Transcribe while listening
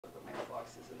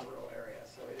mailboxes in the rural area,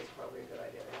 so it is probably a good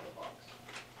idea to have a box.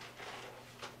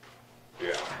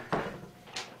 Yeah.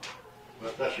 Well,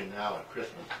 especially now at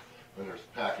Christmas, when there's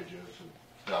packages and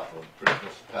stuff, or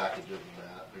Christmas packages and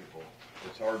that, people.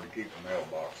 It's hard to keep a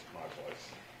mailbox at my place.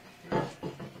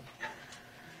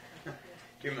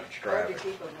 Too much Hard to traffic.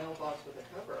 keep a mailbox with a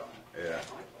cover on it. Yeah. At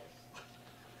my place.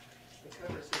 The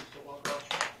cover seems to walk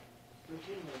off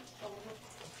routinely.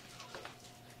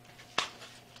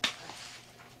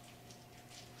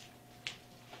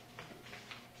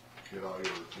 Get all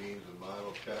your beans and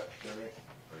milo cut, Terry,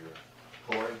 or your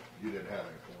corn. You didn't have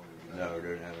any corn, did you? No, it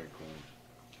didn't have any corn.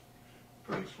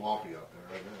 Pretty swampy out there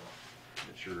right now.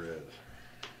 It sure is. I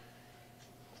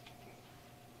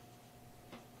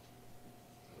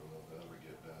don't know if they'll ever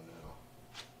get done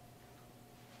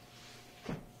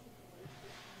now.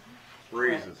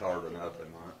 Freeze is hard enough, they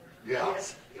might. Yeah.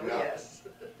 Yes, oh, Yeah. yes.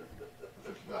 If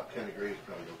it's about 10 degrees,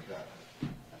 probably go cut.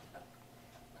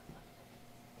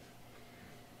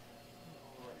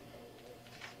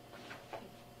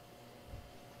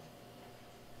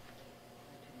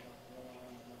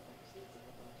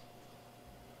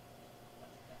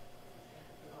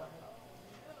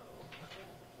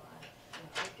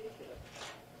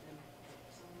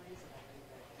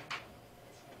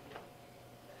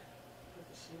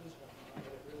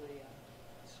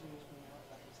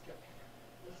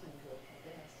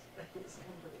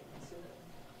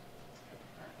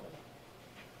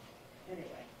 Anyway.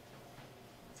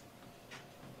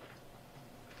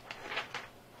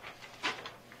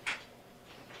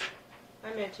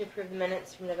 I move to approve the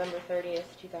minutes from November 30th,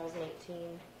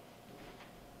 2018.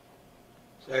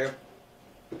 Second.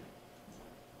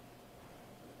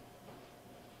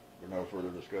 For no further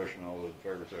discussion, all those in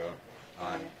favor say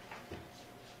aye. Aye.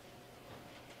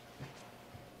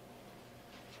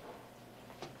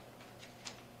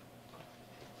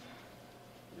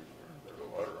 There's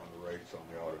a letter on the rates on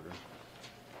the auditor.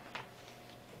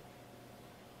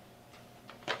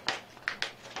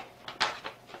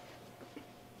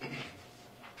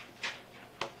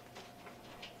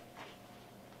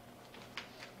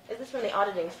 Is this from the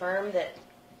auditing firm that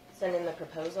sent in the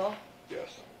proposal?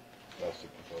 Yes, that's the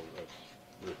proposal. That's,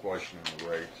 they're questioning the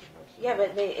rates, and that's. Yeah,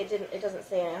 but it doesn't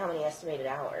say how many estimated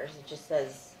hours. It just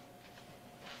says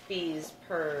fees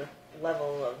per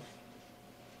level of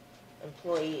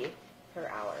employee per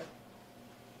hour.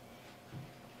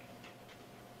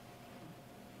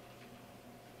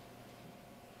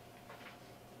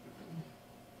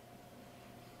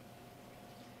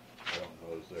 I don't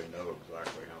know as they know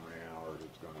exactly how many hours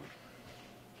it's gonna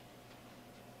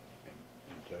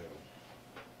entail.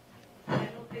 I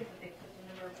don't think that they put the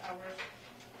number of hours,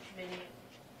 many,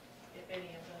 if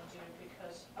any of them do,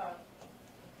 because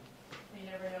you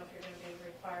never know if you're going to be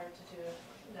required to do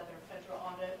another federal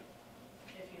audit.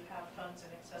 If you have funds in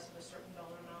excess of a certain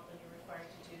dollar amount, then you're required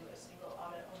to do a single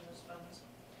audit on those funds.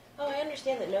 Oh, I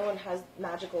understand that no one has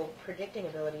magical predicting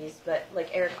abilities, but like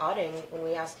Eric Otting, when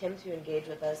we asked him to engage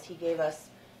with us, he gave us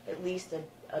at least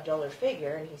a dollar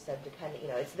figure, and he said, depending,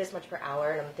 it's this much per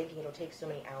hour, and I'm thinking it'll take so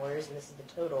many hours, and this is the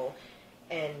total.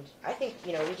 And I think,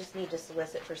 we just need to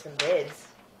solicit for some bids.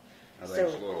 I think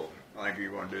it's a little, I think if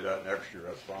you want to do that next year,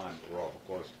 that's fine, but we're awful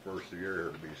close to the first of the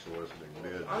year to be soliciting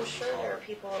bids. I'm sure there are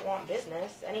people that want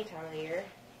business any time of the year.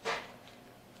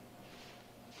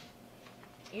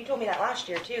 You told me that last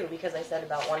year too, because I said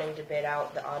about wanting to bid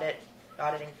out the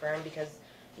auditing firm, because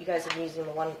you guys have been using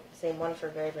the same one for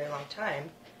a very, very long time.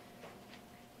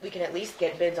 We can at least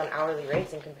get bids on hourly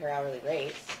rates and compare hourly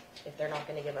rates if they're not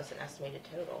going to give us an estimated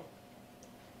total.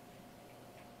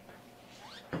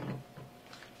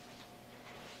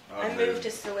 I move to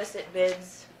solicit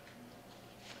bids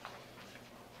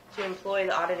to employ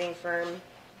the auditing firm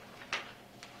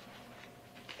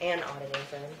and auditing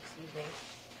firm, excuse me,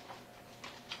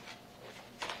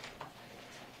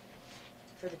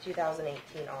 for the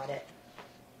 2018 audit.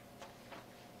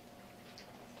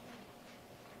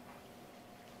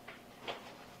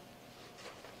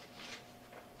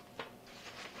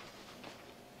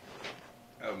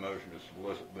 I have a motion to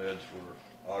solicit bids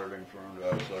for auditing firm. Do I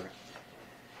have a second?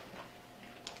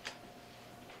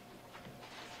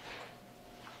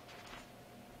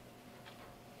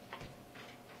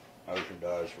 Motion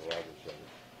dies for lack of second.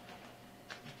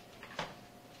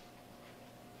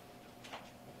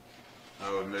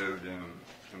 I would move to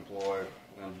employ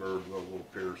Lindbergh, Local,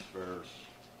 Pierce, Ferris,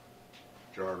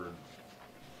 chartered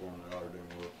to perform the auditing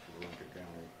work for Lincoln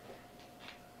County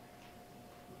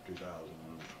for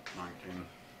 2019.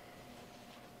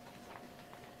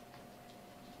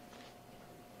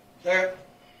 Second. Is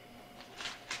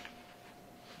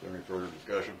there any further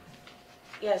discussion?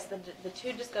 Yes, the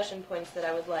two discussion points that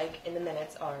I would like in the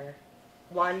minutes are,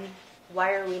 one,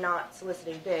 why are we not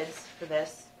soliciting bids for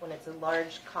this when it's a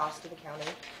large cost to the county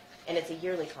and it's a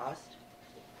yearly cost?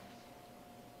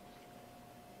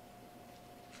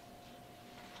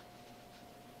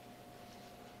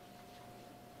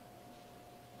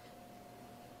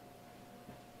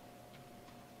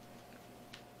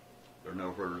 There's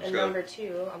no further And discussion. number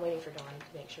two, I'm waiting for Dawn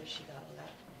to make sure she got all that.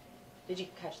 Did you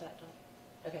catch that, Dawn?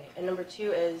 Okay, and number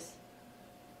two is,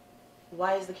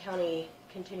 why is the county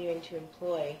continuing to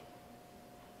employ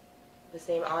the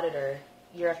same auditor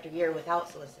year after year without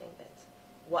soliciting bids?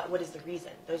 What is the reason?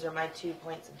 Those are my 2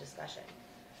 points of discussion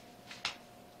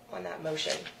on that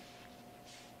motion.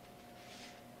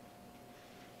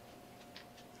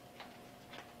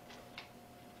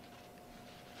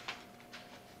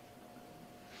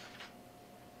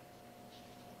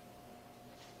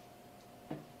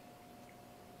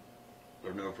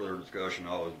 There's no further discussion.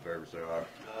 All those in favor say aye.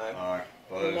 Aye. Aye.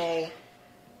 Opposed? Nay.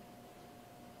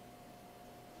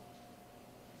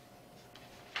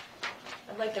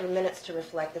 I'd like the minutes to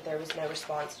reflect that there was no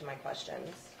response to my questions.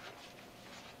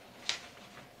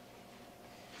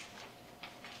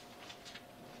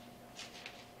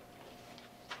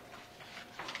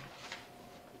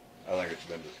 I think it's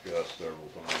been discussed several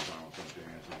times. I don't think the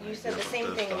answer's any You said the different same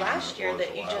this thing time last than it year was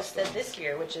that the you last just said time. this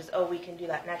year, which is, oh, we can do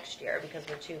that next year because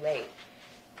we're too late.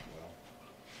 Well,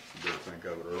 you better think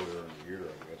of it earlier in the year,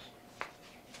 I guess.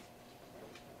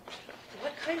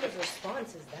 What kind of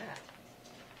response is that?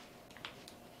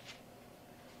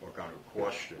 What kind of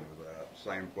question was that?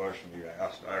 Same question you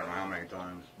asked. I don't know how many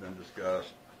times it's been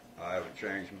discussed. I haven't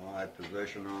changed my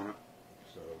position on it,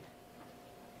 so.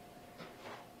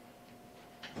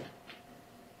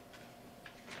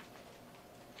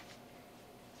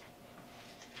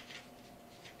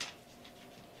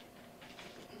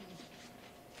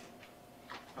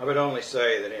 I would only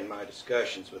say that in my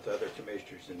discussions with other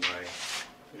commissioners and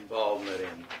my involvement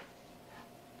in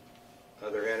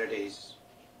other entities,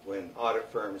 when audit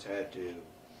firms had to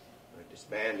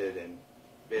disbanded and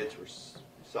bids were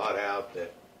sought out,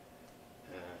 that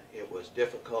it was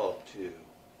difficult to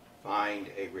find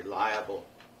a reliable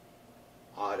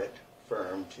audit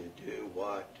firm to do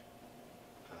what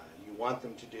you want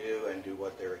them to do and do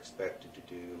what they're expected to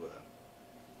do.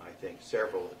 I think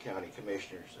several of the county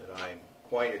commissioners that I'm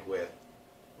acquainted with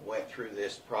went through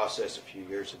this process a few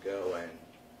years ago, and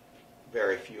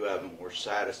very few of them were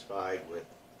satisfied with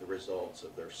the results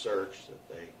of their search, that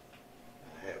they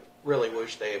have really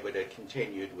wished they would have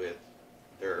continued with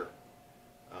their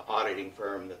auditing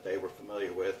firm that they were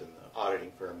familiar with, and the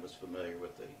auditing firm was familiar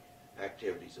with the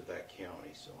activities of that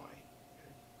county. So I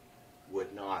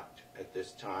would not at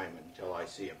this time, until I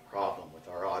see a problem with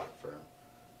our audit firm,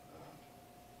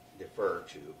 defer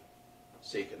to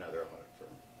seek another audit firm.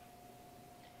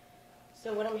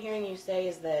 So what I'm hearing you say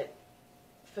is that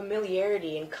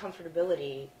familiarity and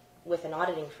comfortability with an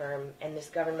auditing firm and this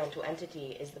governmental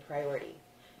entity is the priority,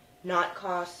 not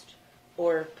cost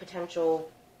or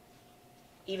potential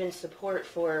even support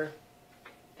for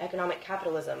economic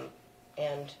capitalism.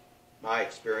 And My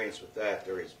experience with that,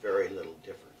 there is very little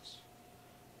difference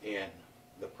in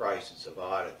the prices of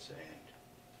audits, and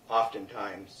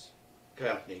oftentimes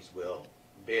companies will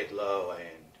bid low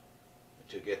and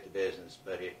to get the business,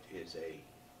 but it is a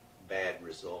bad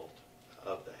result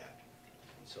of that.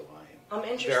 And so I I'm am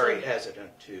interested. very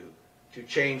hesitant to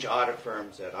change audit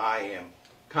firms that I am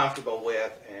comfortable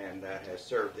with and that has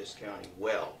served this county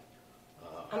well.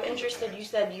 I'm in the interested, past. you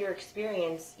said your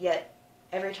experience, yet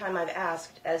every time I've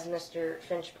asked, as Mr.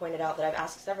 Finch pointed out that I've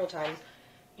asked several times,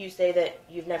 you say that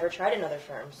you've never tried another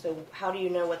firm. So how do you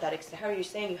know what that, how are you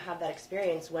saying you have that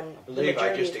experience when I the believe I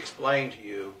majority just explained to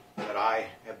you that I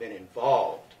have been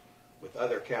involved with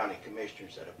other county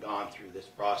commissioners that have gone through this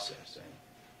process,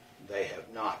 and they have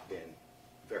not been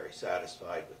very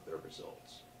satisfied with their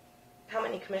results. How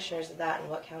many commissioners is that and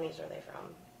what counties are they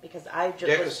from? Because I just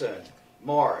Dickinson,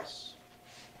 Morris,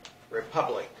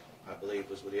 Republic, I believe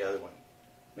was the other one.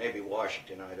 Maybe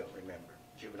Washington, I don't remember.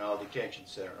 Juvenile Detention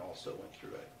Center also went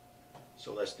through it.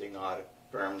 Soliciting audit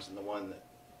firms, and the one that,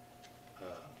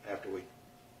 after we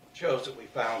chose it, we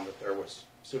found that there was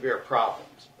severe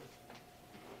problems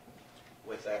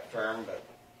with that firm, but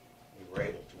we were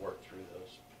able to work through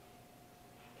those.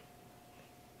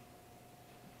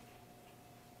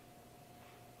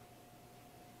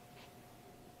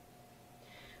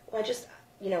 Well, I just,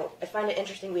 I find it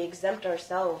interesting we exempt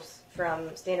ourselves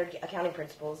from standard accounting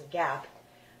principles, GAAP,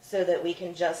 so that we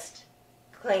can just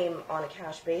claim on a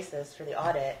cash basis for the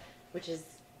audit, which is,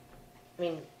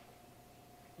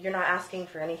 you're not asking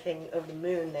for anything over the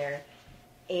moon there.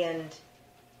 And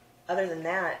other than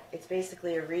that, it's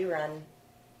basically a rerun.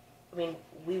 I mean,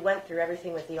 we went through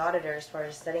everything with the auditor as far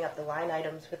as setting up the line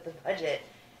items with the budget.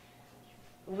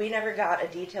 We never got a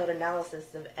detailed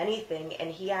analysis of anything,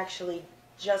 and he actually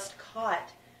just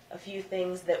caught a few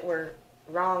things that were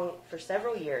wrong for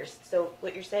several years. So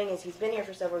what you're saying is he's been here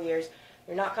for several years.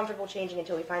 You're not comfortable changing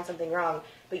until we find something wrong.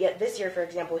 But yet this year, for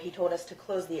example, he told us to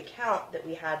close the account that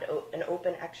we had an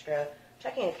open extra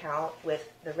checking account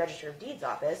with the Register of Deeds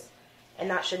office, and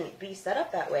that shouldn't be set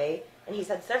up that way. And he's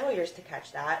had several years to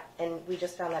catch that, and we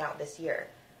just found that out this year.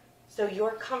 So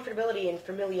your comfortability and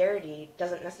familiarity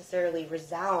doesn't necessarily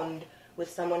resound with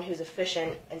someone who's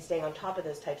efficient and staying on top of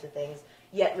those types of things,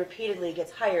 yet repeatedly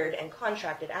gets hired and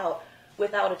contracted out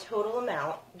without a total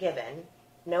amount given,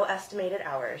 no estimated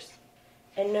hours,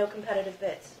 and no competitive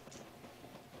bids.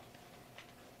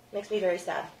 Makes me very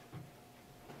sad.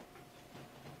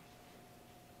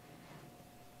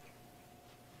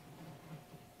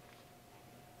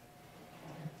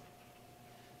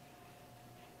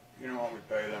 You know what we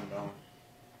pay them, Don?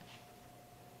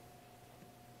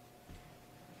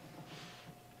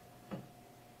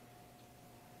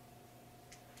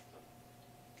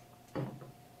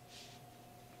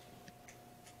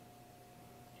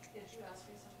 Did you ask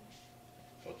me something?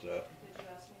 What's that? Did you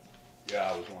ask me something?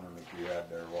 Yeah, I was wondering if you had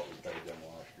there what we paid them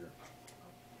last year.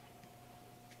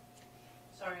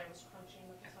 Sorry, I was crunching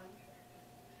with the time.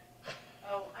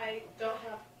 Oh, I don't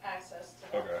have access to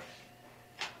that. Okay.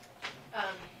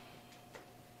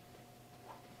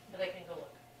 But I can go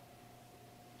look.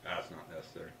 That's not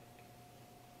necessary.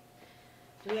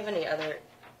 Do we have any other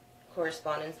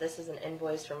correspondence? This is an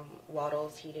invoice from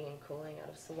Waddles Heating and Cooling out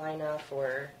of Salina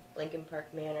for Lincoln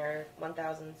Park Manor,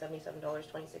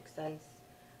 $1,077.26.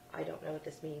 I don't know what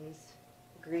this means.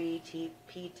 PTAC,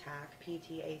 PTAC.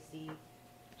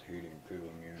 It's heating and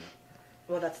cooling unit.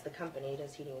 Well, that's the company,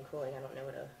 does heating and cooling. I don't know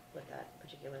what that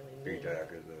particularly means.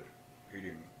 PTAC is a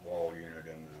heating wall unit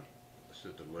in the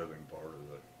assisted living part of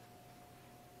the,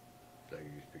 they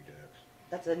use PTACs.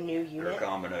 That's a new They're a unit?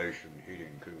 combination heating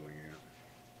and cooling unit.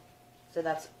 So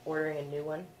that's ordering a new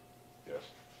one? Yes.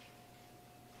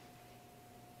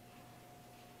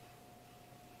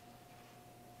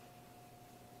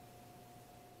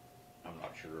 I'm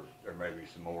not sure. There may be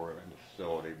some more in the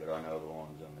facility, but I know the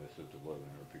ones in the assisted living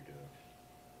are PTACs.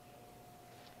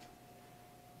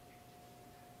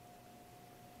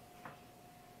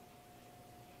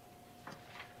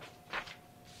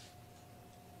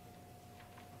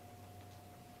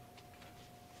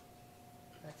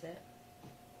 That's it?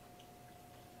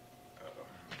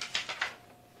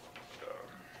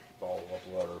 Follow-up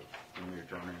letter from the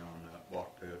attorney on that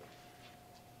block pit.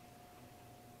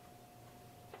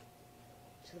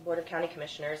 To the Board of County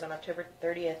Commissioners, on October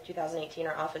 30th, 2018,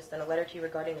 our office sent a letter to you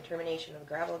regarding the termination of the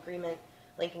gravel agreement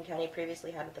Lincoln County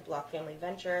previously had with the Block Family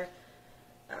Venture,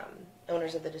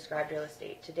 owners of the described real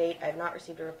estate. To date, I have not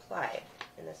received a reply,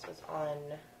 and this was on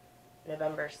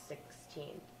November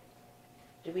 16th.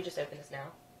 Did we just open this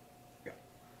now? Yeah.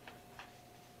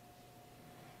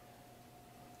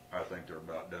 I think they're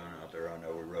about done out there. I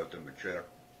know we wrote them a check.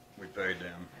 We paid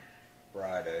them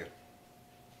Friday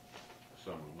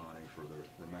some of the money for the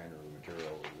remainder of the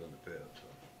material that was in the pit. So.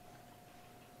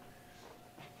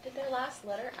 Did their last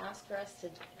letter ask for us to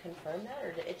confirm that,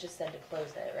 or it just said to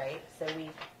close it, right? So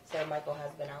Michael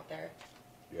has been out there?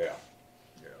 Yeah.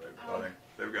 Yeah, I think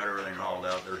they've got everything hauled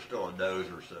out. There's still a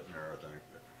dozer sitting there, I think.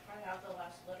 I have the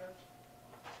last letter.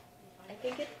 I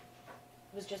think it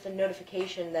was just a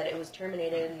notification that it was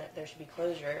terminated and that there should be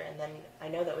closure, and then I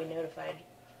know that we notified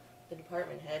the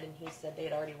department head, and he said they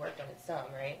had already worked on it some,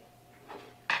 right?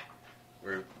 They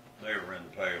were in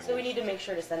the payables. So we need to make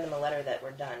sure to send them a letter that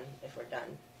we're done, if we're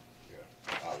done. Yeah,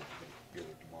 I was gonna give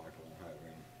it to Michael and have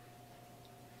him.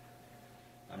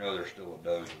 I know there's still a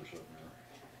dozer sitting there.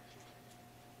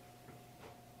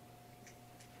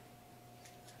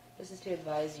 This is to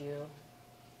advise you,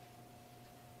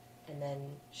 and then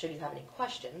should you have any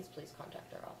questions, please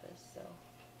contact our office. So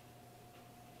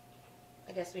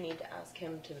I guess we need to ask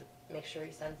him to make sure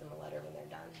he sends them a letter when they're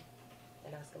done,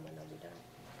 and ask them when they'll be done.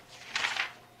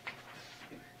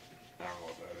 I don't know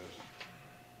what that is.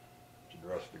 It's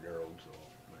addressed to Gerald, so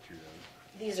I'll let you know.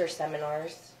 These are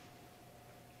seminars.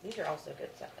 These are also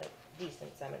good,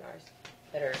 decent seminars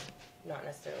that are not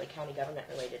necessarily county government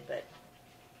related, but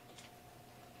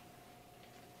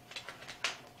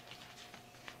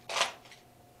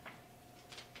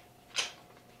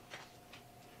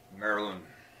Marilyn,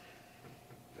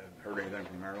 haven't heard anything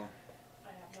from Marilyn?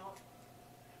 I have not.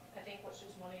 I think what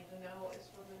she's wanting to know is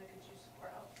whether they could use the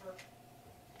courthouse for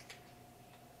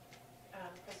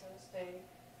President's Day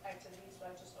activities, but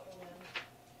I just don't know when.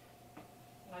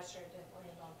 last year it didn't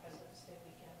land on President's Day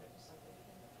weekend, it was Sunday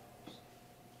weekend.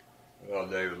 Well,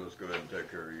 David, let's go ahead and take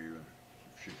care of you, and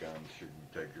if she comes, she can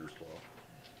take your slot.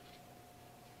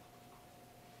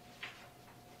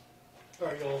 How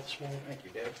are you all this morning? Thank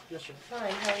you, Dave. Yes, sir.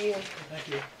 Fine, how are you? Thank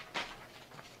you.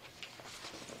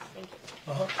 Thank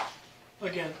you. Uh-huh.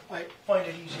 Again, I find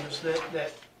it easiest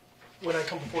that when I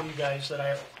come before you guys, that I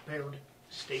have a prepared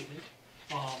statement,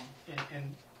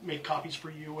 and make copies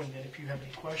for you, and then if you have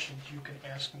any questions, you can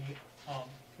ask me,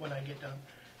 when I get done.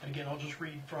 And again, I'll just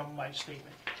read from my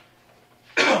statement.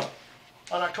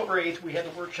 On October 8th, we had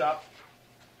the workshop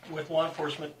with law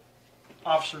enforcement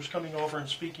officers coming over and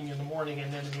speaking in the morning,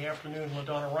 and then in the afternoon,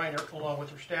 LaDonna Reiner, along with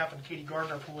her staff, and Katie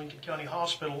Gardner from Lincoln County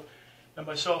Hospital, and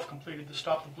myself completed the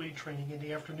Stop the Bleed training in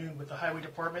the afternoon with the Highway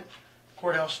Department,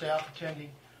 courthouse staff attending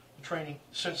the training.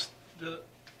 Since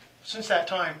that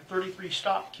time, 33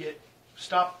 Stop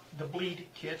the Bleed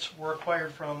kits were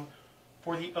acquired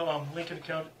for the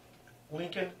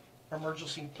Lincoln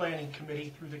Emergency Planning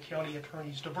Committee through the County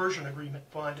Attorney's Diversion Agreement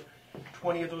Fund.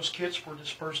 20 of those kits were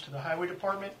dispersed to the Highway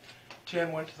Department,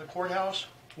 10 went to the courthouse,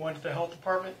 1 to the Health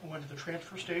Department, 1 to the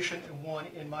transfer station, and 1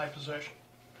 in my possession.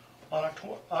 On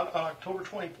October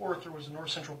 24th, there was a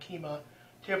North Central Kemah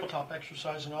tabletop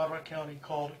exercise in Ottawa County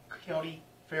called County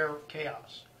Fair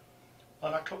Chaos.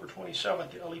 On October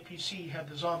 27th, the LEPC had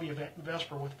the zombie event in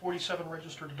Vesper with 47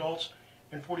 registered adults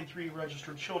and 43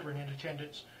 registered children in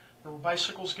attendance. There were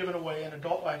bicycles given away and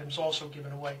adult items also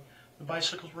given away. The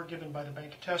bicycles were given by the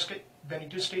Bank of Tesket,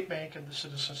 Bennington State Bank, and the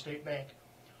Citizen State Bank.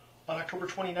 On October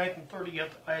 29th and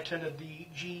 30th, I attended the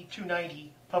G290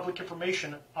 Public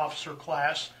Information Officer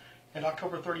class, and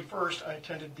October 31st, I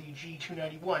attended the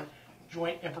G291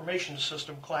 Joint Information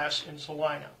System class in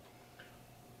Salina.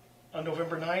 On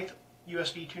November 9th,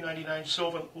 USD 299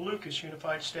 Sylvan Lucas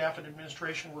Unified Staff and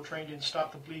Administration were trained in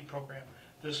Stop the Bleed program.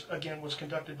 This, again, was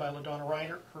conducted by LaDonna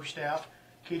Reiner, her staff,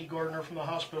 Katie Gardner from the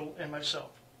hospital, and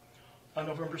myself. On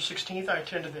November 16th, I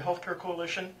attended the Healthcare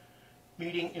Coalition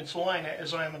meeting in Salina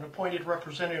as I am an appointed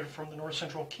representative from the North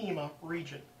Central Kemah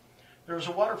region. There is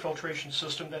a water filtration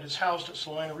system that is housed at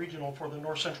Salina Regional for the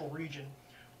North Central region.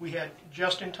 We had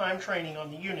just-in-time training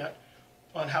on the unit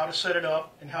on how to set it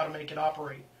up and how to make it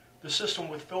operate. The system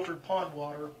with filtered pond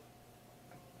water,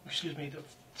 the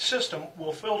system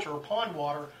will filter pond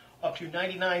water up to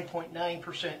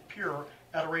 99.9% pure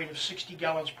at a rate of 60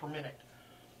 gallons per minute.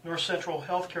 North Central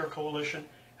Healthcare Coalition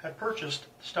had purchased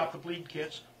Stop the Bleed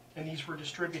kits, and these were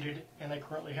distributed, and I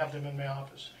currently have them in my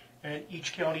office. And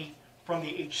each county from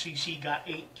the HCC got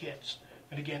 8 kits.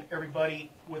 And again, everybody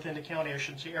within the county, I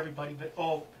shouldn't say everybody, but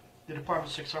all the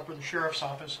departments except for the sheriff's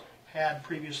office had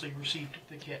previously received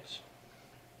the kits.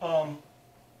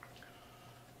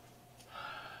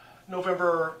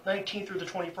 November 19th through the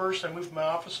 21st, I moved from my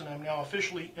office and I'm now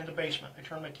officially in the basement. I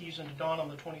turned my keys into Dawn on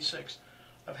the 26th.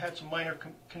 I've had some minor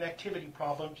connectivity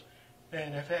problems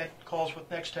and I've had calls with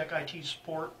Next Tech IT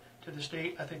support. To this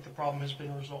date, I think the problem has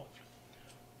been resolved.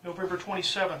 November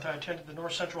 27th, I attended the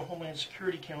North Central Homeland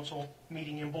Security Council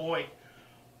meeting in Beloit.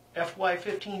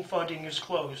 FY15 funding is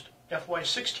closed.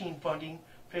 FY16 funding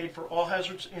paid for all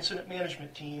hazards incident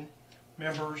management team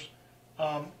members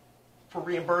for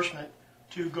reimbursement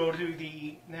to go to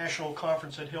the national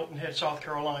conference at Hilton Head, South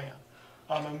Carolina.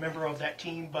 I'm a member of that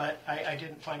team, but I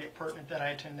didn't find it pertinent that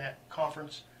I attend that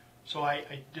conference, so I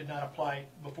did not apply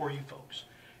before you folks.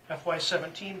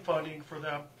 FY17 funding for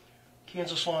the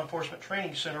Kansas Law Enforcement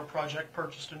Training Center project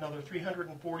purchased another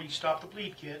 340 Stop the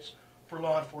Bleed kits for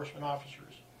law enforcement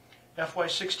officers.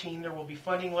 FY16, there will be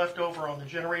funding left over on the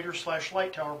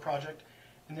generator/light tower project,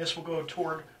 and this will go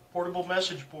toward portable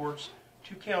message boards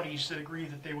to counties that agree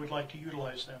that they would like to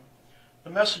utilize them. The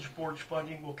message boards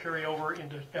funding will carry over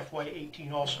into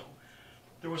FY18 also.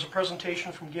 There was a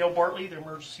presentation from Gail Bartley, the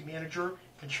emergency manager,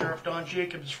 and Sheriff Don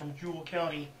Jacobs from Jewell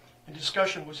County, and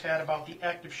discussion was had about the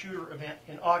active shooter event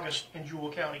in August in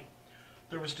Jewell County.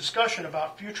 There was discussion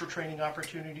about future training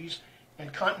opportunities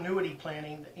and continuity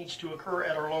planning that needs to occur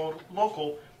at our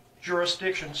local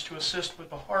jurisdictions to assist with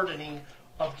the hardening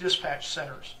of dispatch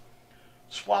centers.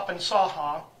 Swap and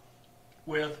Saha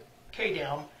with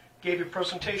KDAM gave a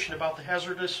presentation about the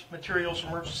Hazardous Materials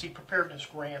Emergency Preparedness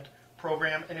Grant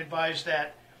program and advised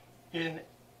that it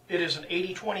is an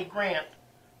 80-20 grant.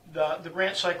 The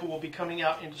grant cycle will be coming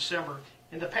out in December.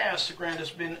 In the past, the grant has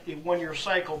been a one-year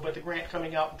cycle, but the grant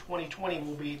coming out in 2020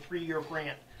 will be a 3-year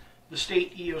grant. The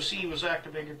state EOC was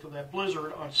activated for that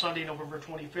blizzard on Sunday, November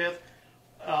 25th,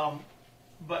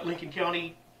 but Lincoln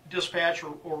County Dispatch,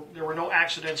 or there were no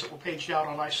accidents that were paged out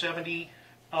on I-70.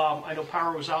 I know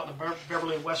power was out in the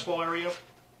Beverly and Westfall area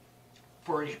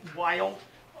for a while,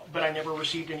 but I never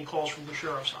received any calls from the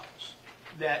sheriff's office.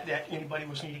 that anybody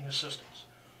was needing assistance.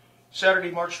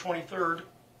 Saturday, March 23rd,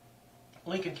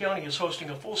 Lincoln County is hosting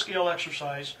a full-scale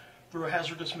exercise through a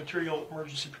hazardous material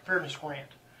emergency preparedness grant.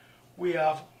 We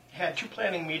have had 2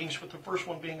 planning meetings, with the first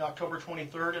one being October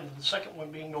 23rd and the second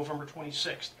one being November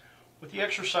 26th. With the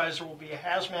exercise, there will be a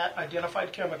hazmat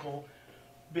identified chemical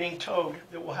being towed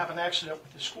that will have an accident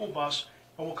with the school bus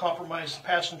and will compromise the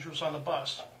passengers on the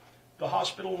bus. The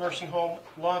hospital, nursing home,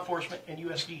 law enforcement, and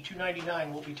USD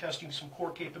 299 will be testing some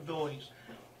core capabilities.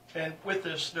 And with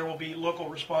this, there will be local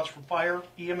response from fire,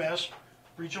 EMS,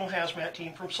 regional hazmat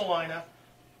team from Salina,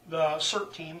 the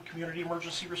CERT team, community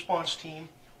emergency response team,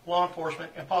 law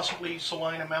enforcement, and possibly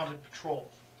Salina mounted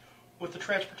patrol. With the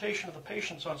transportation of the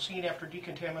patients on scene after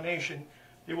decontamination,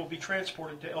 they will be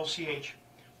transported to LCH.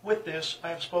 With this, I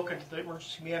have spoken to the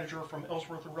emergency manager from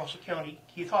Ellsworth and Russell County,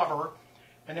 Keith Haber,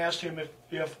 and asked him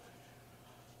if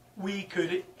we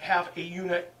could have a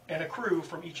unit and a crew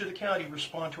from each of the county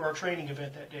respond to our training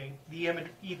event that day. The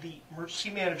emergency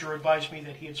manager advised me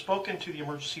that he had spoken to the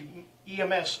emergency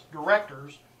EMS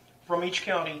directors from each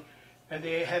county, and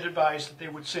they had advised that they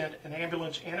would send an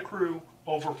ambulance and a crew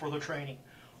over for the training.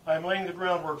 I am laying the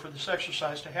groundwork for this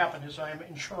exercise to happen, as I am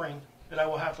ensuring that I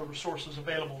will have the resources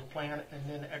available to plan and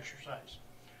then exercise.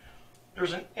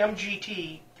 There's an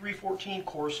MGT 314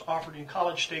 course offered in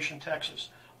College Station, Texas.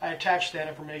 I attached that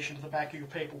information to the back of your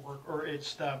paperwork, or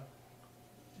it's the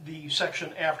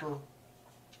section after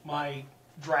my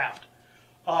draft.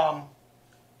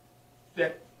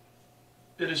 That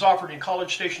is offered in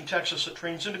College Station, Texas, that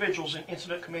trains individuals in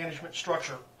Incident Management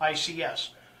Structure, ICS.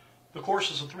 The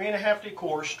course is a 3.5-day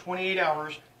course, 28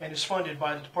 hours, and is funded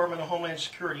by the Department of Homeland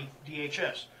Security,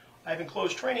 DHS. I have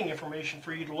enclosed training information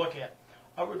for you to look at.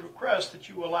 I would request that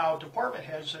you allow department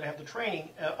heads that have the training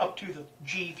up to the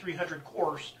G300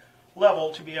 course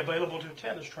level to be available to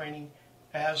attend this training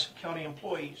as county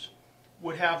employees.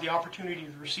 Would have the opportunity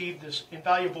to receive this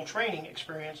invaluable training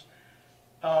experience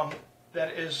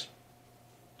that is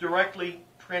directly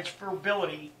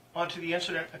transferability onto the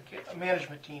incident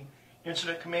management team,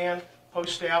 incident command,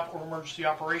 post staff, or emergency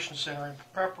operations center in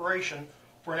preparation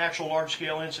for an actual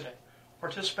large-scale incident.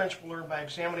 Participants will learn by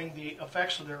examining the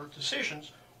effects of their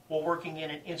decisions while working in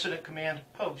an incident command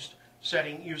post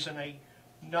setting using a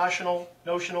notional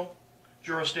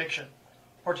jurisdiction.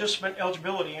 Participant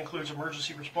eligibility includes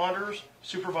emergency responders,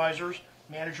 supervisors,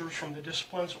 managers from the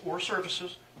disciplines or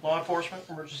services, law enforcement,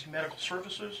 emergency medical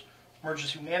services,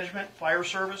 emergency management, fire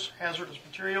service, hazardous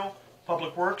material,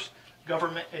 public works,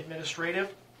 government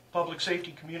administrative, public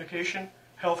safety communication,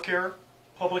 healthcare,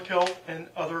 public health, and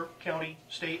other county,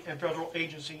 state, and federal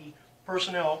agency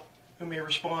personnel who may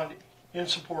respond in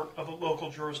support of a local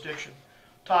jurisdiction.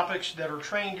 Topics that are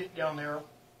trained down there: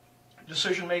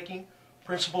 decision making,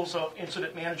 principles of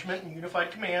incident management and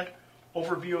unified command,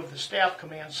 overview of the staff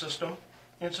command system,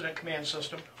 incident command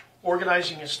system,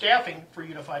 organizing and staffing for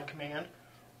unified command,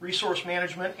 resource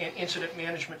management and incident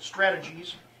management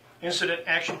strategies, incident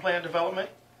action plan development,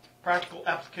 practical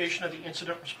application of the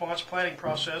incident response planning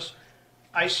process,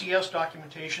 ICS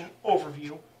documentation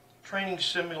overview, training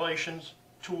simulations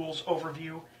tools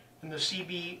overview, and the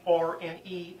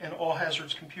CBRNE and all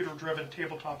hazards computer-driven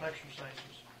tabletop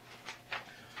exercises.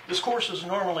 This course is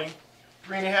normally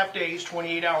 3.5 days,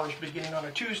 28 hours, beginning on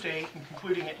a Tuesday and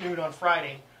concluding at noon on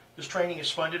Friday. This training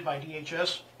is funded by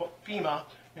DHS, FEMA,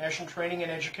 National Training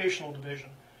and Educational Division.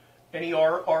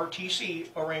 NER-RTC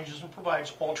arranges and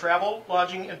provides all travel,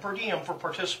 lodging, and per diem for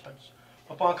participants.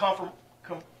 Upon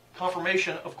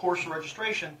confirmation of course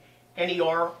registration,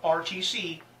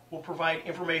 NER-RTC will provide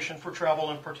information for travel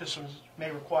and participants may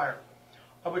require.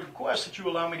 I would request that you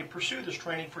allow me to pursue this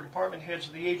training for department heads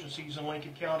of the agencies in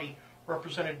Lincoln County,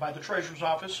 represented by the Treasurer's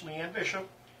Office, Leanne Bishop,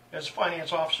 as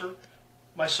Finance Officer,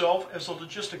 myself as the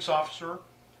Logistics Officer.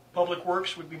 Public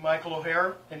Works would be Michael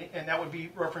O'Hare, and that would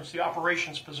be reference the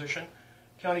operations position.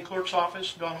 County Clerk's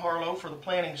Office, Don Harlow for the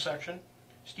planning section.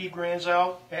 Steve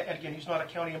Granzow, and again, he's not a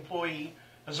county employee,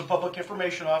 as a Public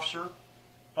Information Officer.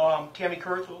 Tammy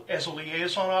Kurth as a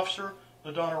Liaison Officer.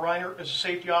 LaDonna Reiner as a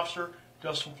Safety Officer.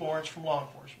 Dustin Florence from Law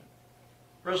Enforcement.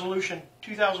 Resolution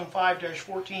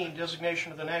 2005-14,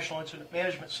 designation of the National Incident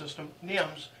Management System,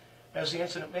 NIMS, as the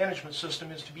incident management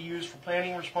system is to be used for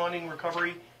planning, responding,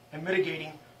 recovery, and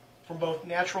mitigating from both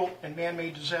natural and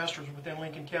man-made disasters within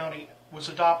Lincoln County, was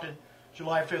adopted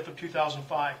July 5th of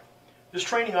 2005. This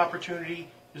training opportunity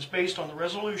is based on the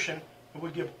resolution and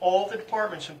would give all the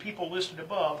departments and people listed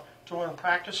above to learn,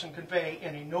 practice, and convey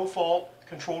in a no-fault,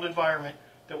 controlled environment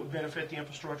that would benefit the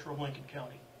infrastructure of Lincoln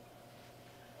County.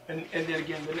 And then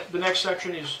again, the next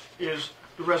section is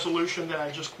the resolution that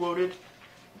I just quoted.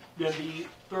 Then the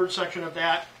third section of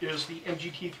that is the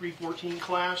MGT 314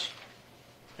 class.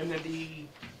 And then the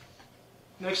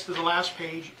next to the last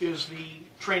page is the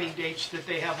training dates that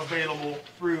they have available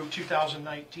through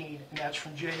 2019. And that's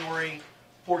from January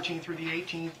 14th through the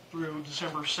 18th through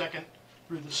December 2nd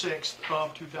through the 6th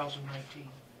of 2019.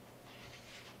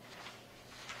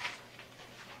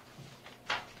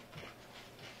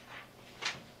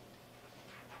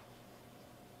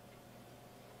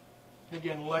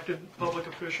 Again, elected public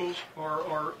officials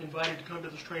are invited to come to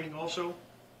this training also.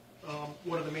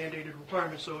 One of the mandated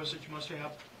requirements, though, is that you must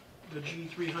have the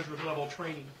G300 level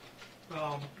training.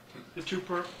 The two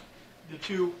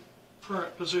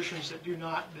current positions that do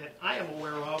not, that I am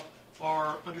aware of,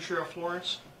 are Under Sheriff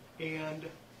Florence and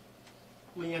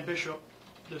Leanne Bishop,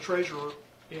 the treasurer,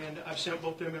 and I've sent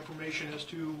both them information as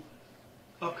to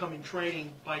upcoming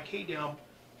training by KDEM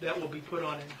that will be put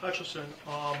on in Hutchinson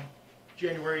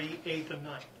January 8th and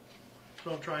 9th.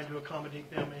 So I'm trying to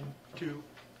accommodate them and to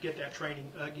get that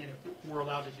training, again, if we're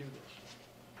allowed to do this.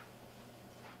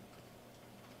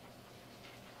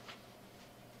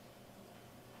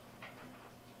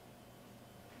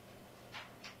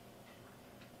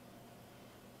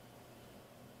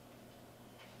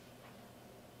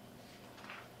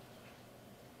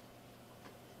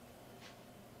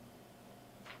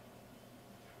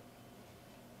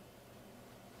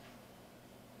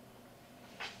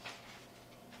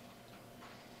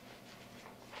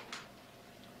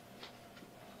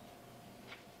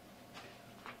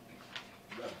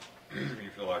 You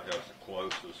feel like that's the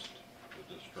closest that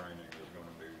this training is going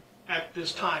to be? At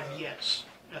this time, yes.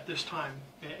 At this time,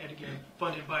 and again,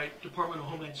 funded by Department of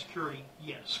Homeland Security,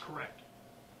 yes, correct.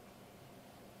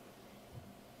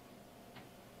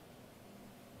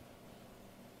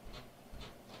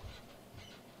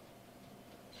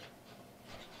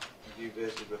 Have you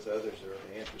visited with others that are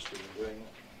interested in doing it?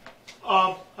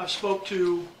 I've spoke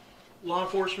to law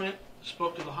enforcement,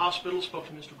 spoke to the hospital, spoke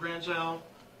to Mr. Granzow,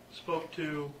 spoke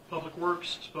to Public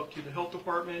Works, spoke to the Health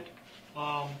Department.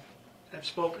 I've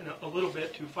spoken a little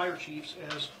bit to fire chiefs,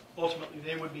 as ultimately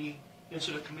they would be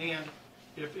incident command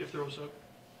if there was a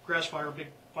grass fire, a big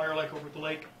fire like over at the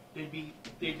lake. They'd be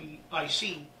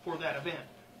IC for that event.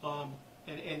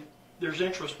 And there's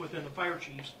interest within the fire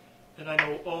chiefs, and I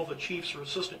know all the chiefs or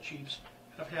assistant chiefs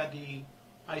have had the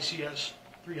ICS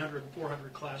 300 and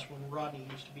 400 class when Rodney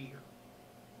used to be here.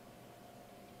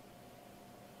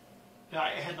 Now, I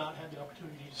had not had the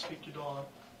opportunity to speak to Dawn,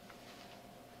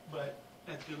 but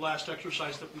at the last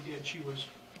exercise that we did, she was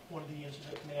one of the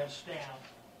incident command staff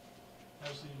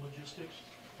as the logistics,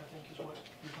 I think is what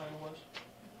your title was.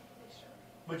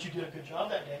 But you did a good job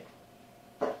that day.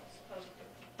 Supposedly.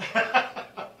 I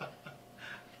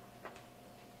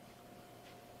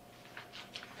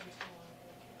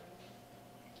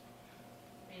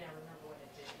mean, I remember what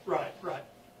it did. Right, right.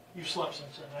 You slept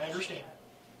since then, I understand.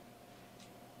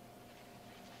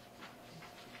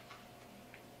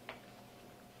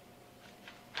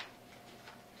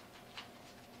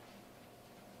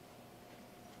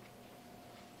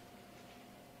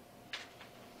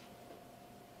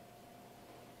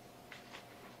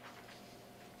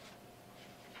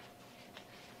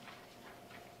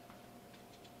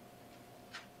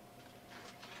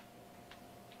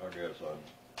 I guess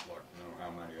I'd like to know how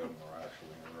many of them are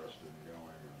actually interested in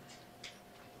going.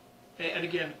 And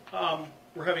again,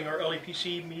 we're having our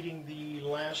LEPC meeting the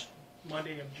last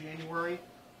Monday of January,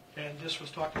 and this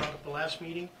was talked about at the last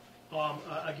meeting.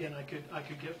 Again, I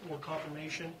could get more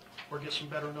confirmation or get some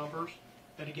better numbers.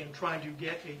 And again, trying to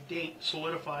get a date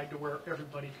solidified to where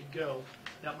everybody could go,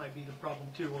 that might be the problem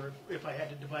too. Or if I had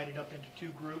to divide it up into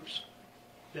two groups,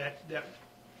 that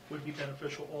would be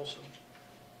beneficial also.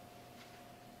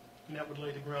 And that would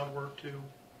lay the groundwork to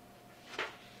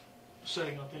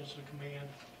setting up incident command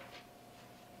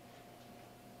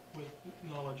with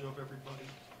knowledge of everybody.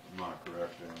 Am I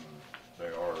correct in they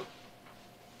are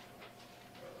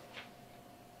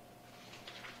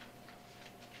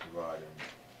providing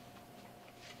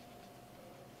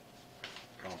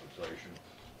compensation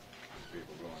for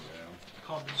people going down?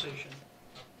 Compensation.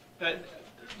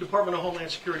 Department of Homeland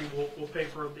Security will pay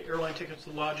for the airline tickets,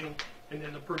 the lodging, and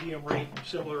then the per diem rate,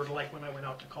 similar to like when I went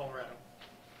out to Colorado.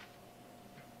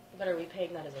 But are we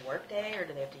paying that as a work day, or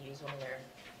do they have to use some of their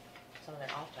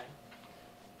off time?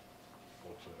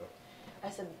 What's that? I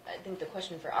said, I think the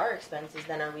question for our expense is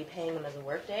then, are we paying them as a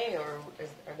work day, or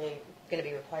are they going to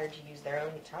be required to use their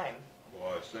own time?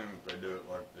 Well, I assume if they do it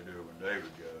like they do when David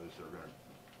goes, they're going to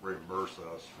reimburse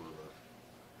us for the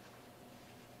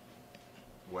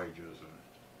wages and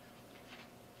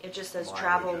It just says Mileage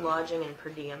travel, is- lodging, and per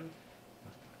diem.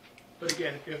 But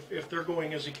again, if they're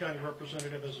going as a county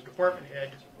representative, as a department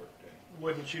head,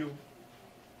 wouldn't you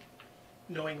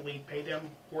knowingly pay them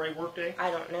for a workday?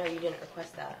 I don't know, you didn't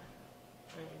request that.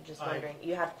 I'm just I- wondering,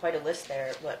 you had quite a list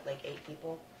there, what, like 8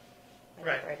 people? I didn't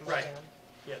Right, write them all right. down.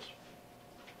 Yes.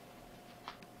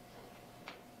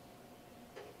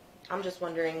 I'm just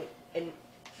wondering,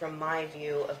 from my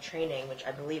view of training, which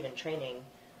I believe in training,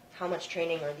 how much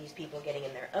training are these people getting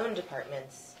in their own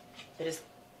departments that is,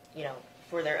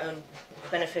 for their own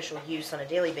beneficial use on a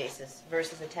daily basis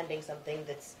versus attending something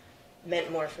that's meant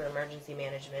more for emergency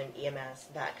management, EMS,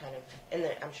 that kind of,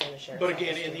 I'm sure the sheriff's But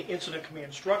again, office in too. the incident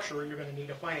command structure, you're gonna need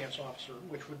a finance officer,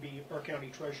 which would be our county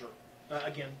treasurer.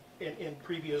 Again, in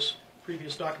previous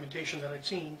documentation that I'd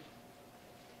seen,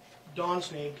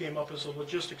 Don's name came up as a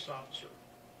logistics officer.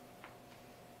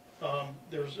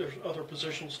 There's other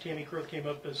positions. Tammy Kurth came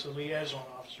up as a liaison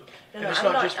officer. No,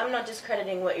 it's I'm not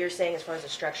discrediting what you're saying as far as the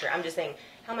structure. I'm just saying,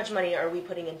 how much money are we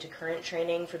putting into current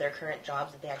training for their current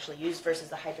jobs that they actually use versus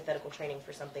the hypothetical training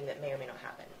for something that may or may not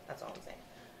happen? That's all I'm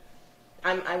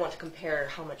saying. I want to compare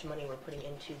how much money we're putting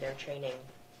into their training,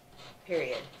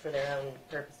 period, for their own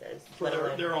purposes. for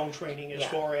their own training as Yeah.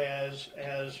 far as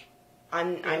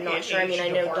I'm in not sure. I mean, each I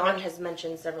know Dawn department? has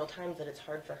mentioned several times that it's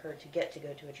hard for her to get to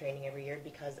go to a training every year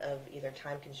because of either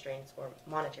time constraints or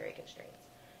monetary constraints.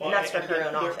 And that's for her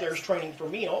own office. There's training for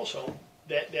me also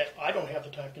that I don't have the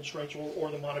time constraints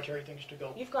or the monetary things to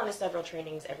go. You've gone to several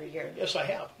trainings every year. Yes, I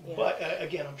have. Yeah. But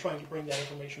again, I'm trying to bring that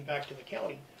information back to the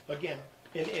county. Again,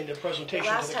 in the The presentation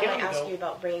to last the time I county, asked you though.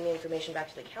 about bringing the information back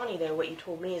to the county, though, what you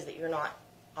told me is that you're not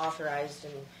authorized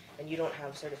and you don't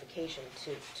have certification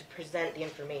to present the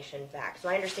information back. So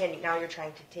I understand now you're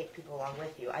trying to take people along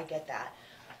with you. I get that.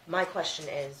 My question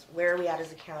is, where are we at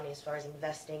as a county as far as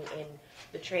investing in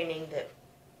the training that,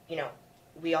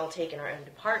 we all take in our own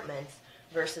departments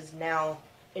versus now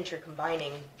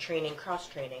intercombining training,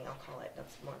 cross-training, I'll call it.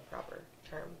 That's a more proper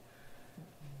term.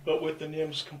 But with the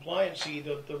NIMS compliancy,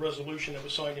 the resolution that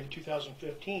was signed in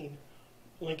 2015,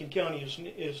 Lincoln County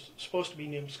is supposed to be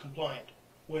NIMS compliant,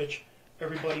 which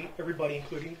everybody,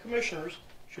 including the commissioners,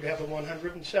 should have the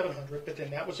 100 and 700, but then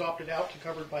that was opted out to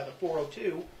covered by the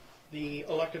 402, the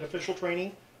elected official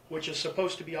training, which is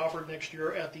supposed to be offered next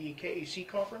year at the KAC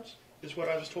conference, is what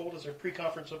I was told is a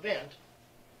pre-conference event.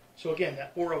 So again,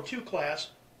 that 402 class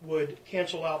would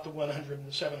cancel out the 100 and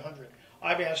the 700.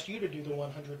 I've asked you to do the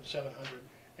 100 and 700,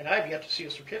 and I've yet to see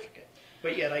a certificate.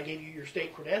 But yet I gave you your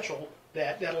state credential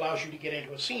that allows you to get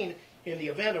into a scene in the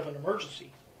event of an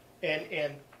emergency.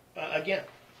 And again,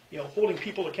 holding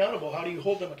people accountable, how do you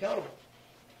hold them accountable?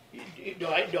 Do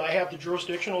I have the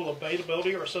jurisdictional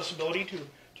availability or accessibility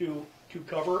to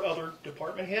cover other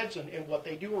department heads and what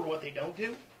they do or what they don't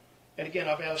do? And again,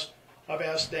 I've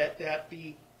asked that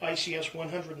the ICS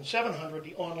 100 and 700,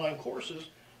 the online courses,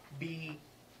 be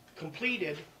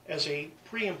completed as a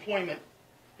pre-employment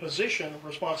position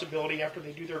responsibility after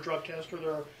they do their drug test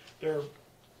or their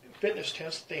fitness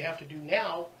test that they have to do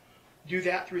now. Do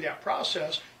that through that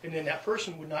process, and then that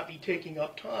person would not be taking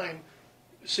up time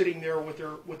sitting there with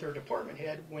their department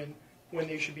head when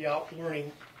they should be out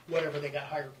learning whatever they got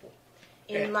hired for.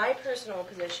 In my personal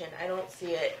position, I don't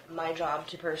see it my job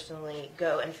to personally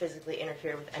go and physically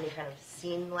interfere with any kind of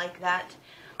scene like that.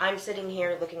 I'm sitting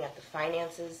here looking at the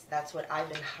finances. That's what I've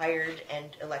been hired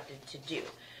and elected to do.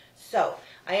 So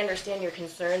I understand your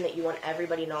concern that you want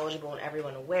everybody knowledgeable and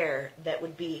everyone aware that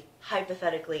would be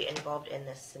hypothetically involved in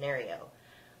this scenario.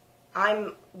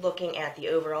 I'm looking at the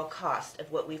overall cost of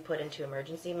what we've put into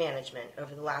emergency management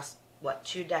over the last,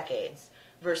 2 decades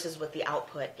versus what the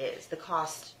output is, the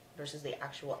cost versus the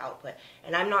actual output.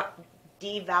 And I'm not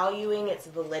devaluing its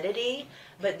validity,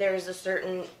 but there's a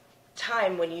certain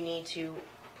time when you need to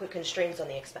put constraints on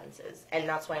the expenses. And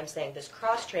that's why I'm saying this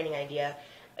cross-training idea,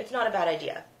 it's not a bad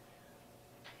idea.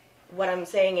 What I'm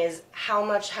saying is, how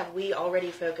much have we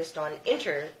already focused on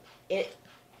internal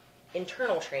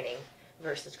training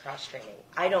versus cross-training?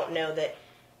 I don't know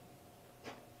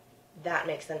that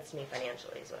makes sense to me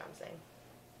financially, is what I'm saying.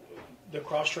 The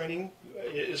cross-training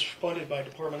is funded by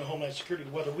Department of Homeland Security.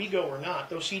 Whether we go or not,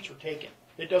 those seats are taken.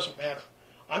 It doesn't matter.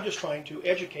 I'm just trying to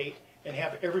educate and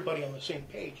have everybody on the same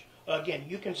page. Again,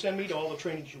 you can send me to all the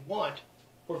trainings you want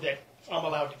or that I'm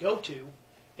allowed to go to,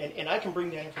 and I can bring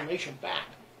that information back.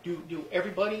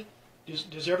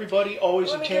 Does everybody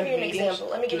always attend meetings?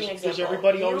 Let me give you an example. Does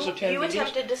everybody always attend meetings?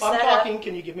 Attempted to I'm set talking, up.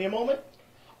 can you give me a moment?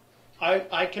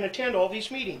 I can attend all these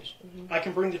meetings. I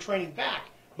can bring the training back.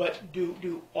 But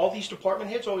do all these department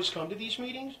heads always come to these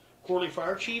meetings? Quarterly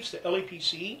fire chiefs, the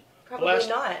LAPC? Probably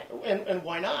not. And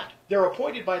why not? They're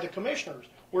appointed by the commissioners.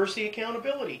 Where's the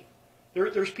accountability?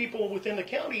 There's people within the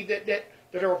county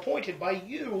that are appointed by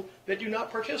you that do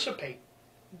not participate.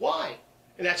 Why?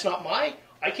 And that's not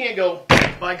I can't go,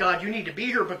 by God, you need to be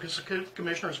here because the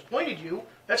commissioner has appointed you.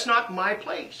 That's not my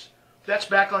place. That's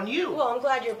back on you. Well, I'm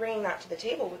glad you're bringing that to the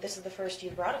table, but this is the first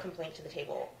you've brought a complaint to the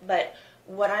table. But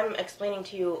what I'm explaining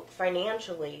to you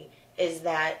financially is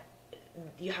that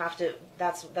you have to,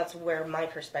 that's where my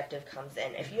perspective comes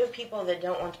in. If you have people that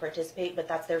don't want to participate, but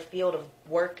that's their field of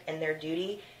work and their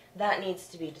duty, that needs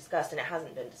to be discussed, and it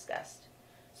hasn't been discussed.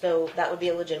 So that would be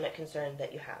a legitimate concern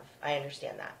that you have. I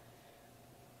understand that.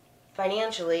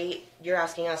 Financially, you're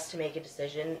asking us to make a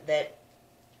decision that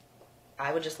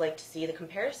I would just like to see the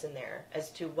comparison there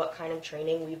as to what kind of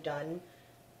training we've done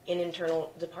in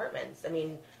internal departments. I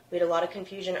mean, we had a lot of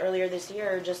confusion earlier this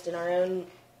year just in our own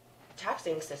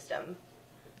taxing system.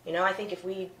 You know, I think if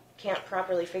we can't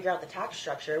properly figure out the tax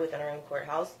structure within our own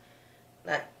courthouse,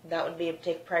 that would be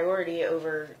take priority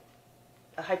over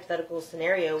a hypothetical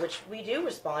scenario, which we do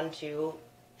respond to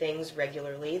things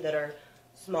regularly that are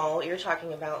small. You're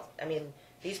talking about, I mean,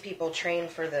 these people train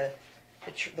for the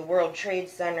World Trade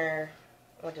Center.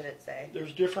 What did it say?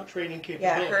 There's different training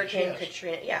capabilities. Yeah, Hurricane yes.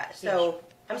 Katrina. Yeah, so yes.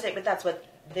 I'm saying, but that's what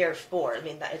they're for. I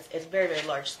mean, it's very, very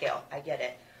large scale. I get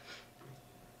it.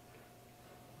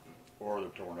 Or the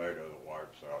tornado that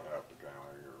wipes out half the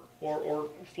county, or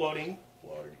flooding.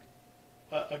 Flooding.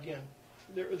 Again,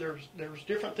 there's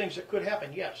different things that could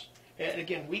happen. Yes, and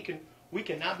again, we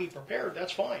cannot be prepared.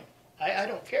 That's fine. I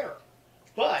don't care.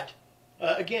 But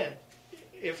again,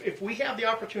 if we have the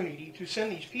opportunity to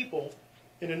send these people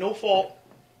in a no-fault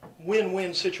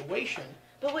win-win situation.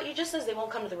 But what you just said is they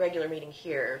won't come to the regular meeting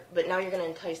here, but now you're going to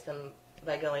entice them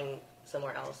by going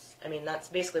somewhere else. I mean, that's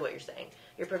basically what you're saying.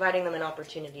 You're providing them an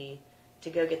opportunity to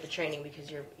go get the training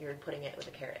because you're putting it with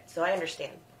a carrot. So I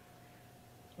understand.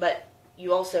 But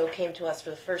you also came to us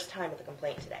for the first time with a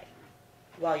complaint today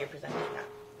while you're presenting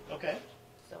that. Okay.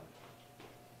 So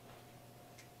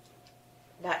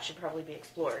that should probably be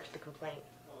explored, the complaint.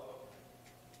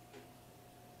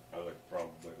 I think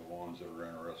probably the ones that are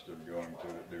interested in going to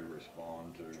it do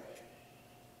respond to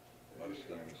most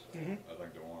things. Mm-hmm. I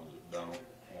think the ones that don't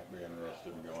won't be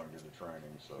interested in going to the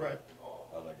training. So right.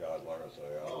 I think I'd like to say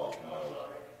I'd like to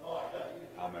know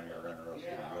how many are interested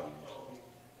in going.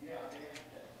 So.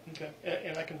 Okay,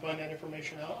 and I can find that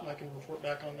information out and I can report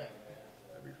back on that.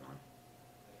 That'd be fine.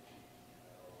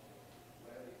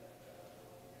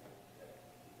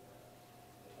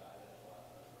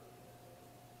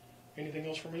 Anything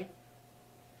else for me?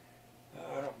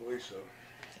 I don't believe so.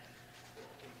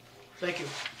 Thank you.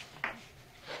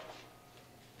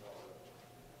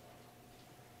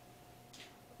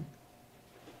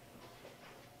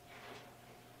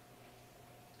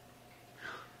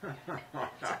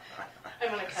 I'm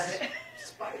gonna cut it.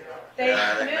 They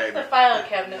Yeah, moved maybe. the file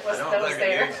cabinet I don't that was think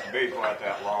there. it needs to be quite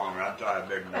that long. I'd tie a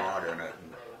big knot in it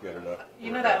and get it up.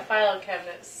 You know that file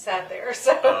cabinet sat there,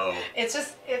 so Oh.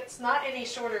 it's not any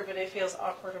shorter, but it feels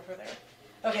awkward over there.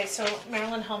 Okay, so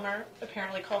Marilyn Helmer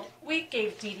apparently called. We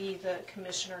gave Dee Dee the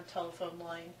commissioner telephone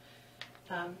line.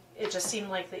 It just seemed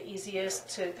like the easiest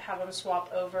to have them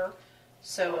swap over.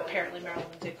 So apparently Marilyn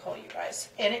did call you guys.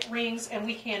 And it rings, and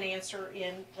we can't answer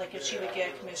in, like if she would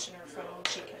get a commissioner phone,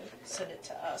 she can send it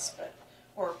to us,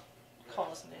 or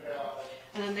call us an email.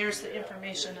 And then there's the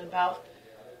information about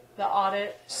the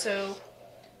audit. So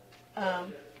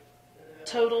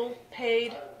total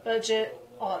paid budget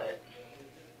audit.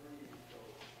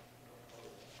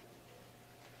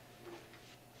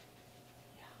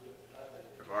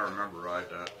 If I remember right,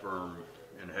 that firm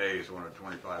in Hayes wanted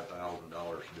 $25,000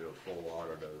 to do a full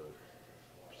audit of the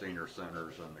senior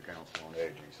centers and the council on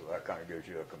aging. So that kind of gives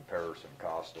you a comparison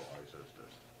cost-wise as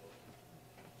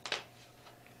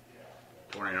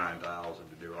to $29,000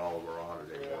 to do all of our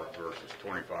auditing work versus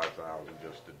 $25,000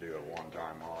 just to do a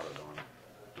one-time audit on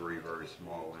 3 very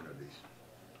small entities.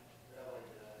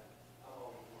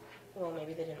 Well,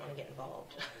 maybe they didn't want to get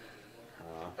involved.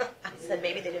 I said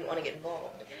maybe they didn't want to get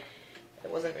involved. It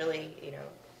wasn't really,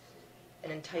 an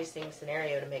enticing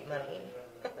scenario to make money.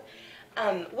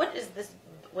 What does this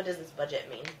budget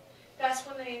mean? That's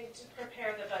when they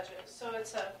prepare the budget. So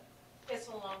it's a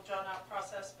long drawn out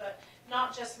process, but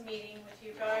not just meeting with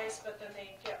you guys, but then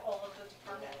they get all of the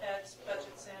department heads'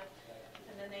 budgets in,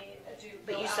 and then they do.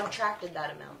 But you subtracted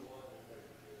that amount.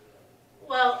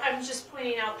 Well, I'm just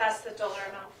pointing out that's the dollar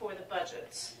amount for the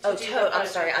budgets. I'm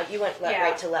sorry. You went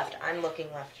right to left. I'm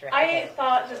looking left to right. I okay.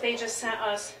 thought that they just sent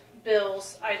us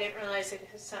bills. I didn't realize they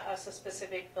sent us a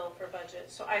specific bill for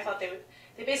budget. So I thought they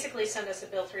basically send us a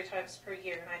bill 3 times per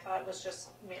year, and I thought it was just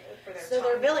for their So time.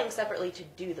 they're billing separately to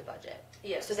do the budget.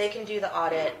 Yes. So they can do the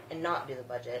audit and not do the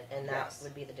budget, and that Yes.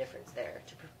 would be the difference there.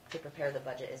 To prepare the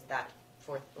budget is that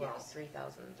for Yes.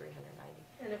 3,390.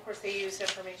 And of course, they use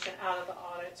information out of the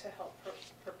audit to help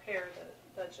prepare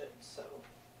the budget, so.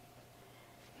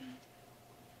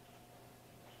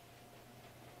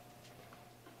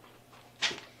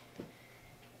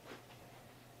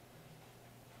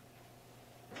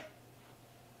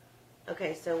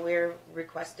 Okay, so we're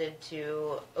requested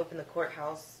to open the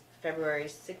courthouse February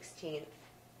 16th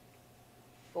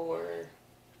for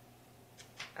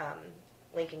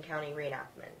Lincoln County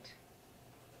reenactment.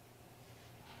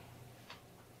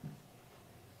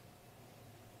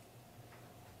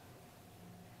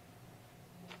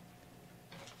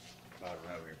 I don't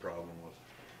have any problem with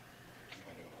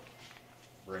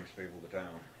brings people to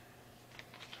town.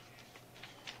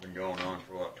 Been going on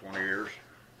for what, 20 years?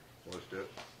 What's it?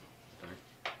 I think.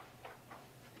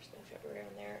 There's no February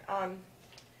on there.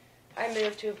 I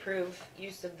move to approve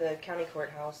use of the county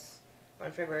courthouse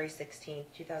on February 16th,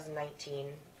 2019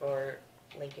 for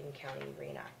Lincoln County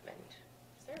reenactment.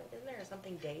 Isn't there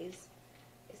something days?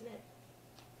 Isn't it?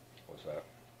 What's that?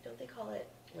 Don't they call it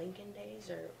Lincoln Days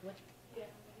or what? Yeah.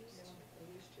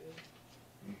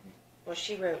 Well,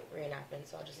 she wrote reenactment,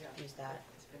 so I'll just use that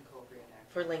It's been called reenactment.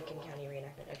 for Lincoln County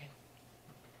reenactment. Okay.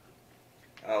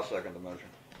 I'll second the motion.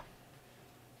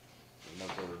 There's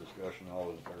no further discussion. All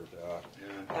those in favor say aye.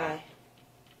 Yeah. Aye.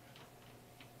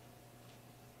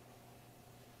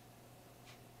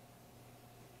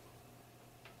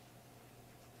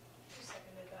 Who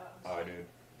seconded that? I'm I sorry. did.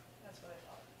 That's what I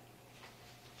thought.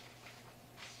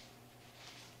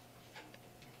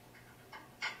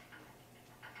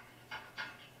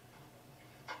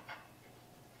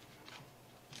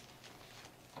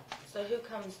 So who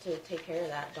comes to take care of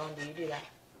that? Dawn, do you do that?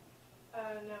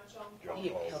 No, John. John.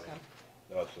 He'll come.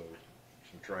 That's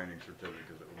some training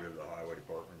certificates that we give the highway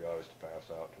department guys to pass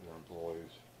out to their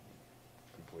employees.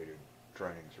 Completed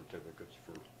training certificates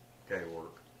for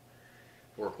K-work,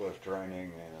 forklift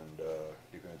training, and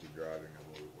defensive driving,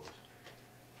 I believe it was.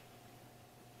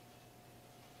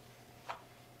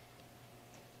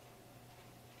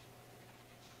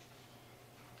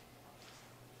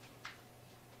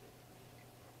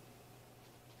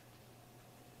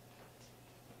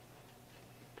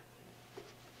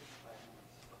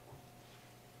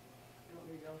 You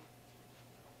want me to go?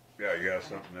 Yeah, you got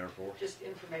something there for us? Just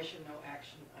information, no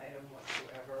action item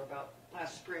whatsoever. About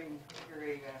last spring,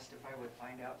 Gary asked if I would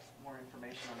find out more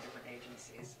information on different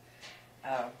agencies.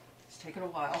 It's taken a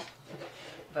while,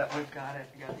 but we've got it,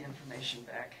 got the information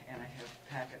back, and I have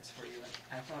packets for you. And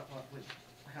I thought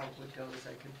how it would go is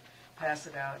I could pass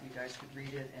it out, you guys could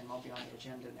read it, and I'll be on the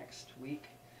agenda next week.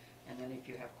 And then if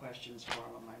you have questions for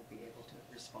them, I might be able to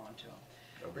respond to them.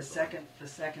 That'll be The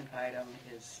second item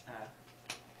is,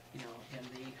 in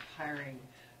the hiring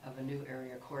of a new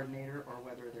area coordinator, or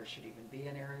whether there should even be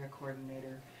an area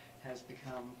coordinator, has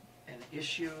become an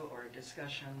issue or a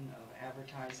discussion of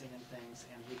advertising and things.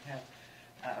 And we have,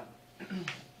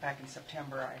 back in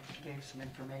September, I gave some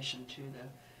information to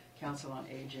the Council on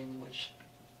Aging, which,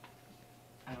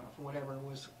 I don't know, for whatever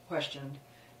was questioned.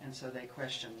 And so they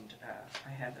questioned, I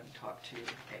had them talk to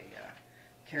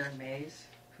Karen Mays,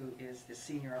 who is the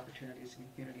Senior Opportunities and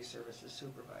Community Services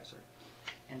Supervisor.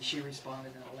 And she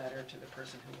responded in a letter to the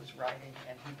person who was writing,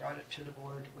 and he brought it to the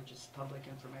board, which is public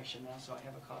information now, so I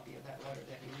have a copy of that letter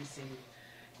that he received.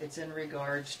 It's in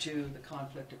regards to the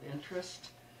conflict of interest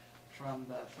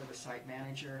for the site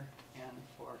manager and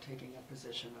for taking a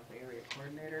position of the area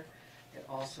coordinator. It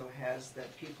also has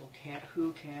that people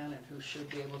who can and who should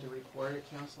be able to report at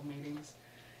council meetings,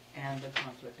 and the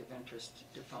conflict of interest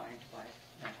defined by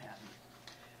Manhattan.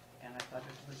 And I thought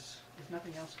it was, if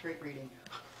nothing else, great reading.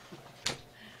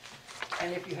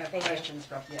 And if you have questions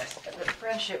from, yes, the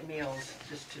friendship meals,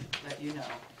 just to let you know.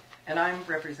 And I'm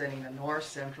representing the North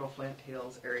Central Flint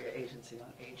Hills Area Agency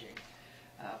on Aging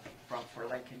for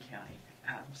Lincoln County.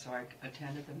 So I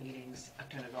attended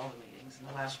all the meetings, and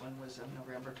the last one was on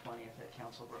November 20th at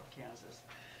Council Grove, Kansas.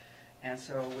 And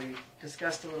so we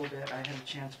discussed a little bit. I had a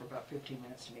chance for about 15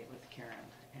 minutes to meet with Karen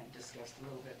and discussed a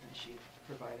little bit, and she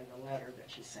provided a letter that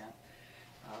she sent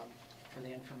for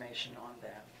the information on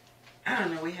that.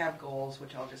 And we have goals,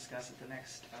 which I'll discuss at the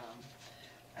next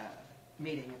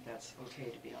meeting, if that's okay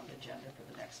to be on the agenda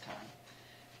for the next time,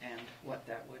 and what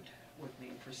that would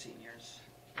mean for seniors.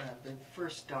 The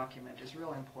first document is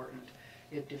real important.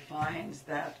 It defines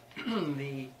that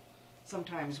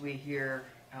sometimes we hear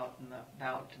out and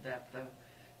about that the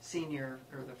senior,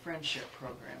 or the friendship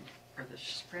program, or the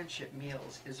friendship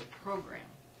meals is a program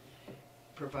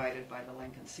provided by the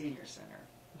Lincoln Senior Center.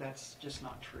 That's just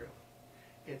not true.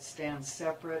 It stands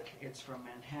separate, it's from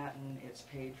Manhattan, it's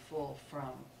paid full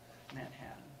from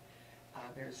Manhattan.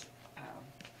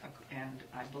 And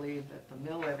I believe that the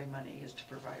mill levy money is to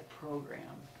provide program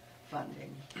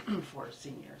funding for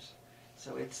seniors.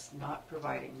 So it's not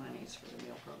providing monies for the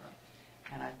meal program.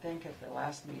 And I think at the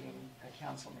last meeting, a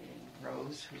council meeting,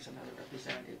 Rose, who's another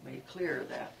representative, made clear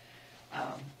that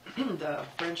the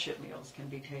friendship meals can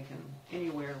be taken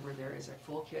anywhere where there is a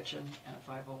full kitchen and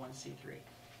a 501c3.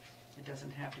 It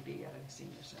doesn't have to be at a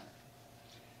senior center.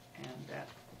 And that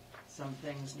some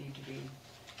things need to be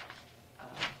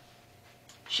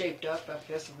shaped up, I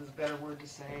guess is a better word to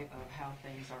say, of how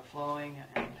things are flowing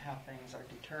and how things are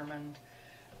determined.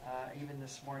 Even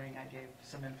this morning I gave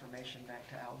some information back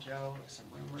to Al Joe of some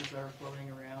rumors that are floating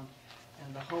around.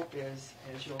 And the hope is,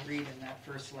 as you'll read in that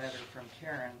first letter from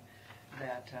Karen,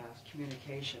 that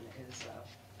communication is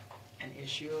an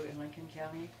issue in Lincoln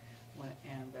County,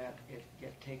 and that it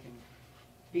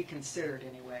be considered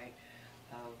anyway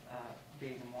of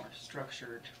being a more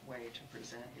structured way to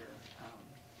present your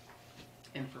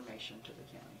information to the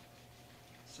county.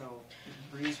 So,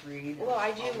 Breeze read. Well,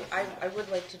 I would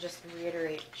like to just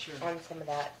reiterate Sure. on some of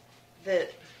that. The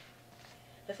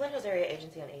Flint Hills Area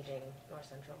Agency on Aging, North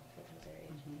Central Flint Hills Area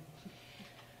Agency.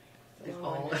 It's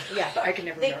all, Yeah. I can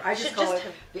never They remember. I just should call just it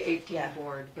have- the 18 yeah.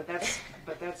 board, but that's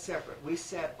separate. We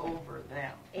set over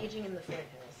them. Aging in the Flint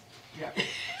Hills Yeah.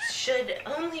 should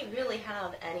only really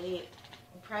have any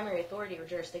primary authority or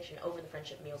jurisdiction over the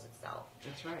friendship meals itself.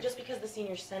 That's right. Just because the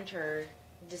senior center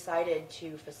decided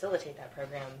to facilitate that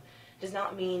program does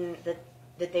not mean that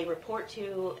they report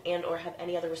to and or have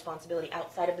any other responsibility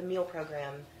outside of the meal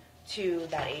program to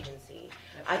that agency.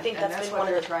 I think And that's been what one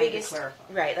they're of the trying to biggest clarify.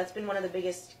 right. That's been one of the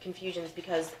biggest confusions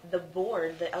because the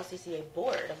board, the LCCA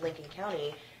board of Lincoln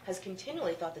County, has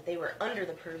continually thought that they were under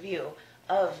the purview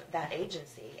of that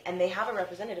agency, and they have a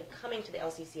representative coming to the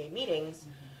LCCA meetings.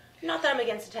 Mm-hmm. Not that I'm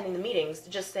against attending the meetings,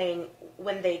 just saying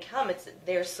when they come,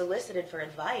 they're solicited for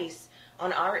advice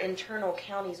on our internal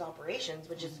county's operations,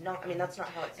 which is not. I mean, that's not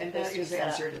how it's And supposed that to be is set up.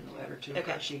 answered in the letter too.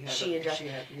 Okay, She addressed.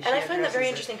 and I find that very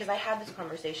interesting because I had this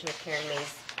conversation with Karen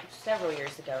Mays several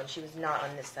years ago, and she was not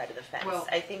on this side of the fence. Well,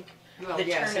 I think Well, the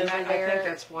yes, turnover and I there. think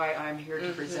that's why I'm here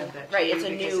to present that to Right, you, it's a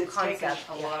because new it's taken concept,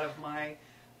 a yeah. lot of my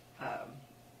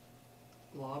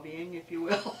lobbying, if you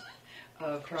will,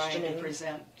 of trying to Questioning.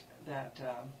 present that.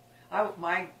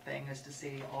 My thing is to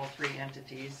see all three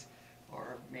entities,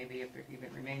 or maybe if it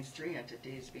even remains three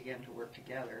entities, begin to work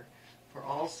together for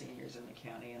all seniors in the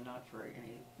county and not for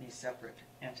any separate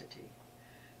entity.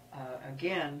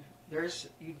 Again,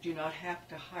 you do not have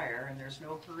to hire, and there's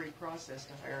no hurry process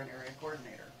to hire an area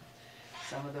coordinator.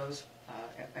 Some of those,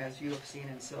 as you have seen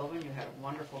in Sylvan, you had a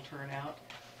wonderful turnout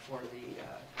for the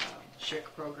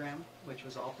SHIC program, which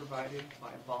was all provided by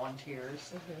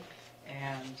volunteers.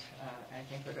 And I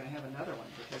think they're going to have another one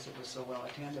because it was so well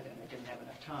attended and they didn't have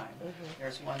enough time.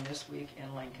 There's one this week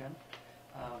in Lincoln.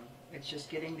 It's just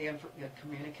getting the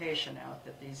communication out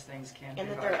that these things can be and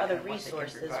that provided there are other and what they can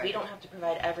resources. provide. We don't have to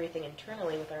provide everything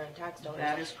internally with our own tax dollars.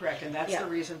 That is correct, and that's Yeah. the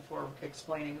reason for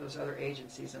explaining those other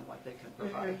agencies and what they can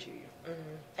provide to you.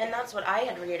 And that's what I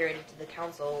had reiterated to the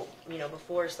council,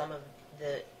 before some of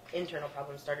the internal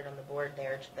problems started on the board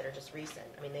there that are just recent.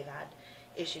 I mean, they've had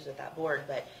issues with that board,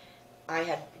 but I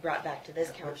had brought back to this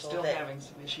We're council still that having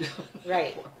some issues.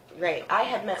 right. I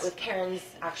had met with Karen's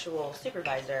actual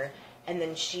supervisor, and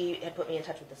then she had put me in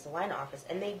touch with the Salina office,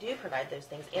 and they do provide those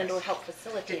things and or help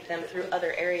facilitate them through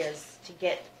other areas to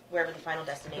get wherever the final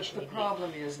destination The may be.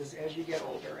 problem is as you get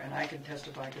older, and I can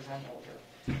testify because I'm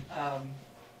older,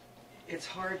 it's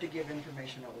hard to give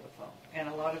information over the phone. And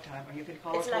a lot of time, you can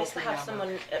call It's a nice to toll-free have number,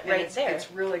 someone and right it's, there.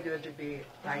 It's really good to be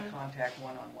eye contact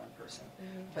one-on-one person.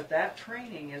 But that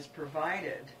training is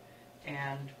provided,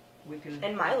 and we can...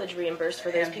 And mileage reimbursed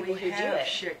for those and people who do we have it.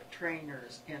 SHIC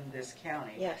trainers in this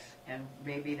county. Yes. And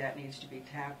maybe that needs to be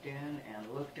tapped in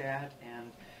and looked at and...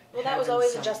 Well, that was having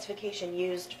always some- a justification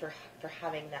used for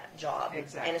having that job.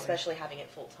 Exactly. And especially having it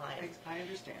full time. I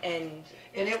understand. And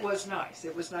it was nice.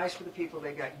 It was nice for the people.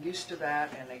 They got used to that,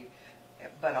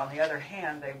 but on the other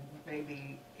hand, they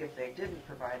maybe, if they didn't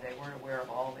provide, they weren't aware of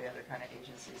all the other kind of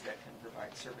agencies that can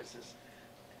provide services,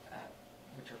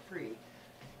 which are free.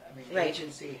 I mean, the Right.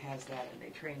 agency has that, and they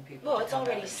train people. well, to it's come out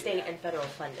already and do state that. and federal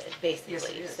funded, basically. Yes,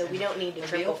 it is. So we don't need to the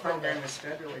triple meal fund program it is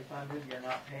federally funded. You're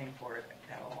not paying for it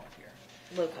at all here.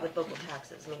 with local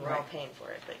taxes. I mean, we're all Right. paying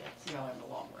for it, but yes. Well, in the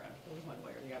long run, one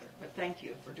way or the other. But thank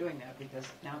you for doing that, because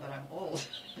now that I'm old,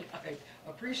 I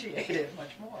appreciate it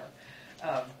much more.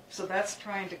 So that's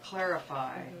trying to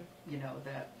clarify, you know,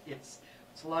 that it's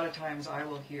a lot of times I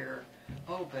will hear,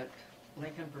 oh, but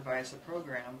Lincoln provides the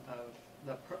program of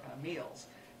the meals.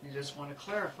 You just want to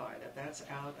clarify that that's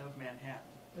out of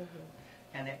Manhattan.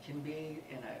 And it can be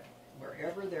in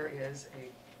wherever there is a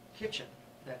kitchen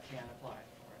that can apply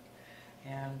for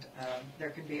it. And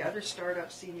there can be other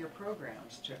startup senior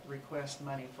programs to request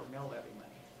money for mill levy money.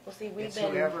 Well, see, It's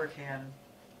whoever can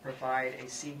provide a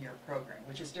senior program,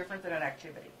 which is different than an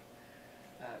activity.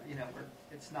 You know,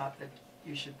 it's not that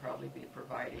you should probably be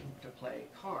providing to play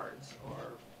cards or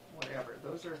whatever.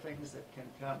 Those are things that can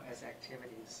come as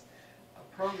activities. A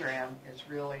program is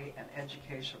really an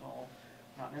educational,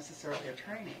 not necessarily a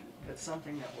training, but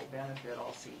something that will benefit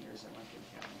all seniors in Lincoln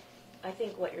County. I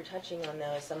think what you're touching on,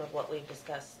 though, is some of what we've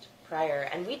discussed prior.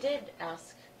 And we did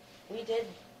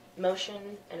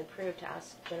motion and approve to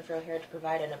ask Jennifer O'Hare to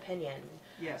provide an opinion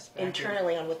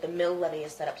internally on what the mill levy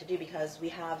is set up to do, because we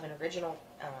have an original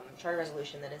charter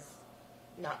resolution that is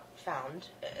not found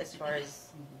as far as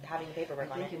having the paperwork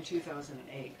on it. I think in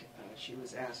 2008, she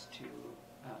was asked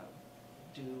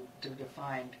to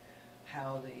define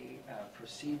how the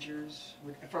procedures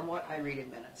would, from what I read in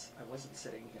minutes, I wasn't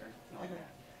sitting here knowing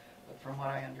that, but from what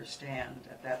I understand,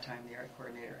 at that time the area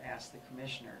coordinator asked the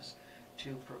commissioners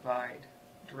to provide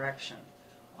direction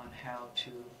on how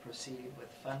to proceed with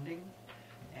funding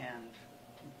and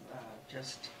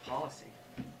just policy.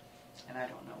 And I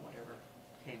don't know whatever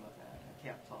came of that. I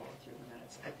can't follow through the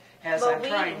minutes. We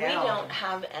don't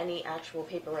have any actual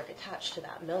paperwork attached to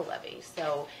that mill levy,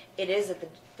 so it is at the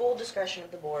full discretion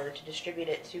of the board to distribute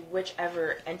it to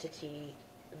whichever entity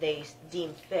they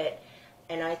deem fit.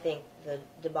 And I think the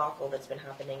debacle that's been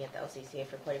happening at the LCCA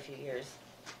for quite a few years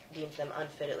deems them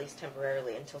unfit, at least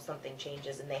temporarily, until something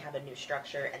changes and they have a new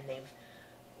structure and they've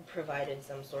provided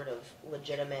some sort of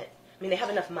legitimate, I mean, they have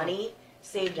enough money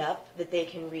saved up that they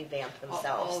can revamp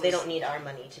themselves. They don't need our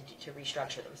money to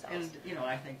restructure themselves. And, you know,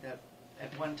 I think that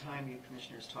at one time you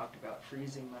commissioners talked about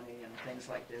freezing money and things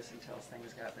like this until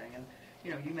things got thing. And,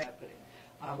 you know, you may, but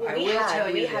I will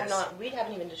tell you this. We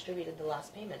haven't even distributed the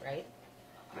last payment, right?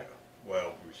 Yeah.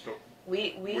 Well, we still.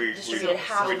 We distributed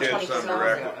half of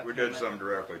 24,000. We did some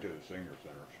directly to the senior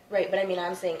centers. Right, but I mean,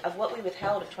 I'm saying of what we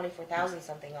withheld of 24,000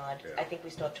 something odd, Yeah. I think we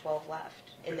still have 12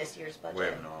 left in this year's budget. We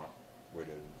have not. We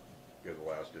didn't give the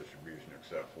last distribution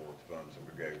except for the funds that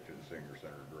we gave to the senior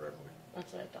center directly.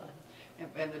 That's what I thought.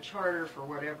 And the charter, for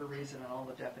whatever reason, and all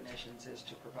the definitions, is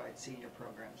to provide senior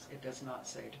programs. It does not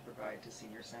say to provide to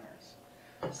senior centers.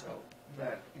 So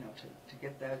that, you know, to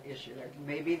get that issue there,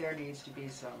 maybe there needs to be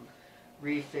some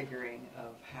refiguring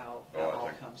of how that all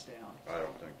comes down. I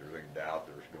don't think there's any doubt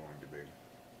there's going to be.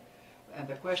 And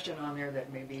the question on there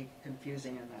that may be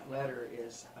confusing in that letter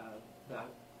is the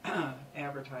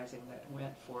advertising that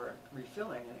went for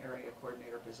refilling an area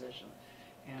coordinator position.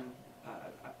 And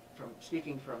from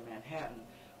speaking from Manhattan,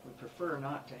 we prefer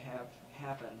not to have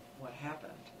happen what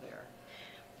happened there.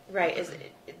 Right,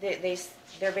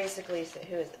 they're basically,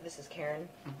 this is Karen?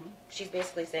 She's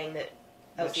basically saying that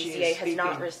LCCA has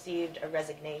not received a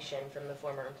resignation from the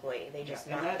former employee. They just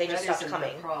stopped coming. That isn't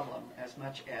the problem as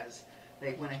much as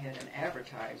they went ahead and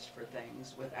advertised for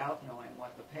things without knowing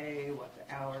what the pay, what the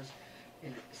hours.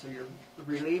 So you're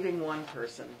relieving one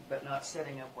person, but not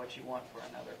setting up what you want for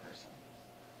another person.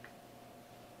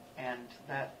 And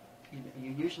that,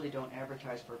 you usually don't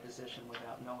advertise for a position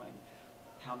without knowing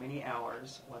how many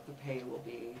hours, what the pay will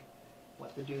be,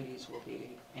 what the duties will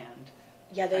be, and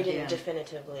yeah, they didn't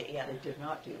definitively, yeah. They did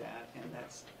not do that, and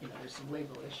that's, you know, there's some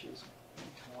legal issues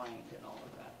entwined in all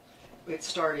of that. It's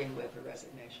starting with a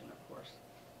resignation, of course.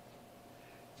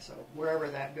 So wherever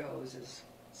that goes is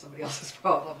somebody else's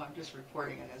problem. I'm just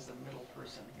reporting it as the middle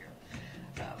person here.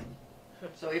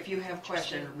 So if you have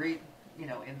questions,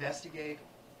 investigate,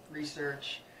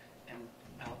 research, and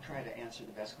I'll try to answer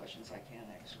the best questions I can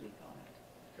next week on it.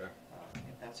 Okay.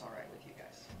 If that's all right with you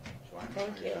guys. Fine.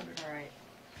 Thank you. All right.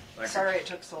 Thank you. Sorry it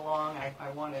took so long. I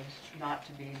wanted not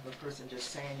to be the person just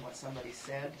saying what somebody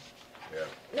said. Yeah.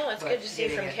 No, it's good to see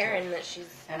from Karen that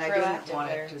she's and I proactive didn't want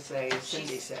there. it to say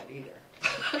Cindy said either.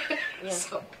 Yeah.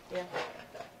 So, yeah.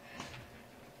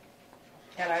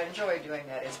 and I enjoy doing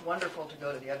that. It's wonderful to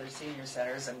go to the other senior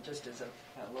centers, and just as a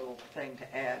little thing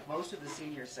to add, most of the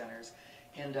senior centers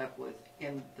end up with,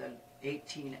 in the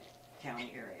 18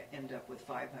 county area, end up with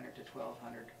 $500 to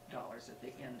 $1,200 at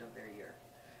the end of their year.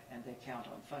 And they count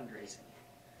on fundraising,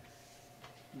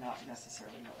 not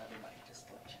necessarily no other money, just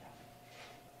to let you know.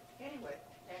 Anyway,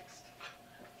 next.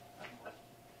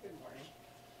 Good morning.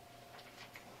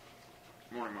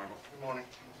 Good morning, Michael. Good morning.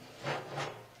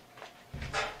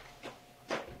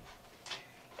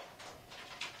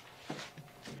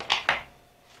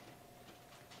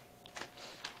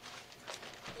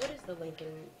 the Lincoln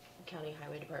County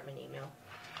Highway Department email?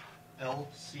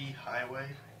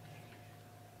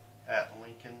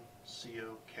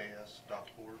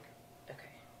 lchighway@lincolncoks.org. Okay,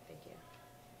 thank you.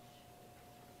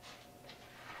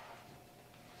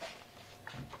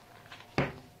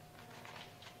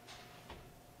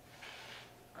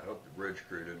 I hope the bridge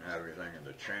crew didn't have anything in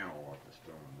the channel off the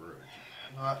stone bridge.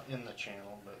 Not in the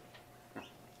channel, but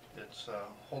it's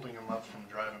holding them up from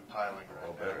driving piling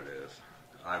I'll right bet now. it is.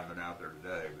 I haven't been out there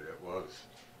today, but it was.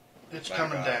 It's back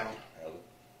coming out. down. Has it?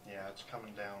 Yeah, it's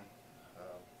coming down,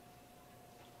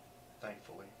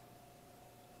 thankfully.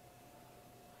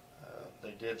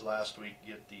 They did last week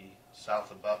get the south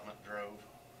abutment drove,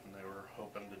 and they were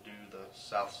hoping to do the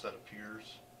south set of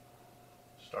piers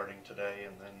starting today,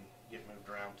 and then get moved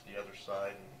around to the other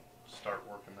side and start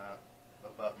working that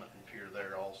abutment and pier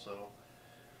there also.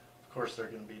 Of course, they're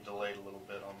going to be delayed a little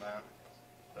bit on that,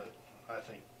 but I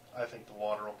think the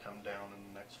water will come down in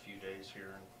the next few days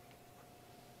here and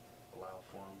allow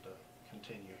for them to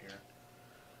continue here.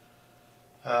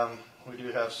 We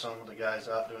do have some of the guys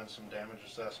out doing some damage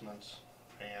assessments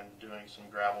and doing some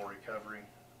gravel recovery.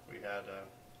 We had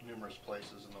numerous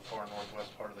places in the far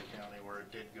northwest part of the county where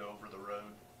it did go over the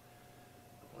road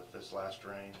with this last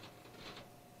rain.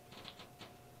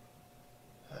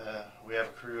 We have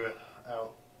a crew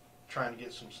out trying to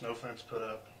get some snow fence put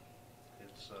up.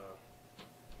 It's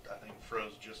I think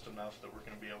froze just enough that we're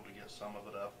going to be able to get some of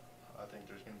it up. I think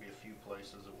there's going to be a few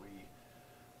places that we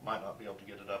might not be able to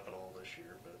get it up at all this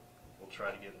year, but we'll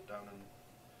try to get it done in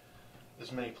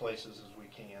as many places as we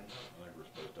can. I think we're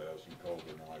supposed to have some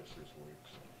colder nights this week.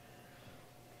 So.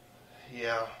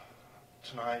 Yeah,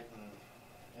 tonight and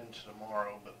into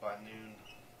tomorrow, but by noon,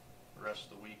 the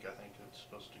rest of the week, I think it's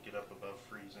supposed to get up above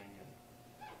freezing, and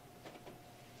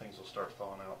things will start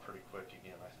thawing out pretty quick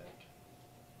again, I think.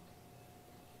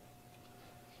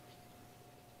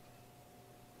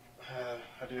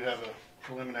 I do have a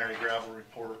preliminary gravel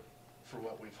report for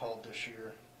what we've hauled this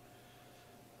year.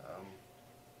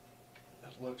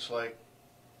 It looks like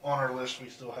on our list we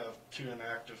still have 2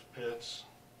 inactive pits.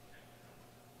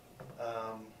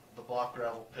 The block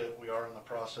gravel pit, we are in the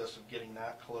process of getting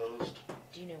that closed.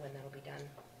 Do you know when that'll be done?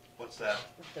 What's that?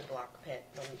 The block pit.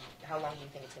 How long do you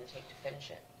think it's going to take to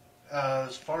finish it?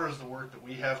 As far as the work that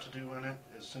we have to do in it,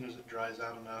 as soon as it dries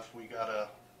out enough, we got a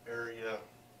area,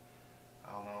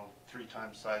 I don't know, 3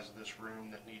 times the size of this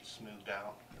room that needs smoothed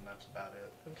out, and that's about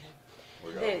it. Okay.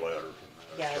 We got a letter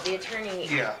from that. Yeah, the attorney.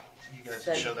 Yeah, you guys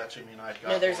Said- can show that to me, and I'd got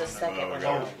No, there's a one. second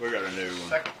Well, one. we got a new one.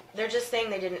 Second. They're just saying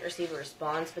they didn't receive a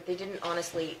response, but they didn't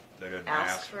honestly They didn't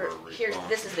ask for. a response. Here's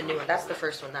this is the new one. That's the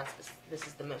first one. This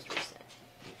is the most recent.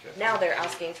 Okay. Now they're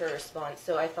asking for a response.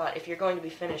 So I thought if you're going to be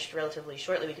finished relatively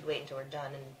shortly, we could wait until we're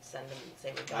done and send them and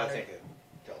say we're done. I think a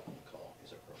telephone call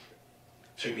is appropriate.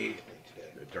 Immediately today.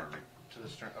 The attorney. To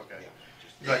this turn, okay. Yeah,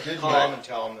 just I did call like- them and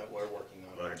tell them that we're working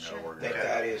on Let it. him know we're I think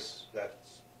gonna.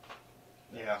 that's.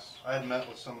 Yeah, I had met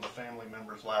with some of the family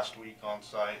members last week on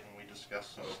site, and we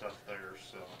discussed some stuff there,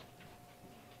 so.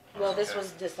 Well, this Okay.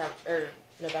 was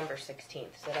November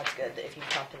 16th, so that's good if you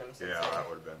talked to them since Yeah, then. that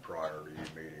would have been prior to you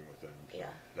meeting with them. So Yeah.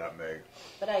 That may.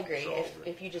 But I agree. Solve it.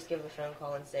 If you just give a phone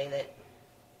call and say that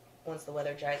once the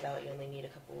weather dries out, you only need a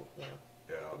couple, Yeah,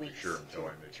 I'll be weeks sure and tell to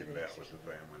him that you 2 met weeks. with the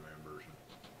family members.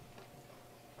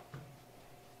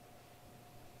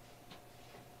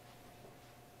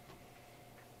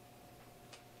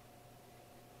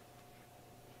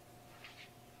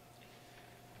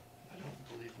 I don't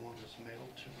believe one was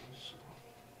mailed to us, so.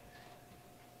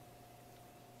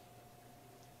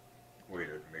 We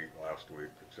didn't meet last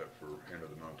week except for end of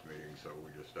the month meeting, so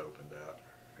we just opened that.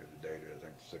 It was dated, I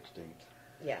think, the 16th.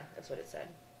 Yeah, that's what it said.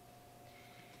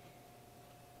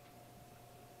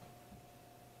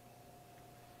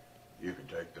 You can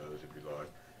take those if you like.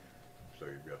 So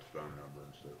you've got the phone number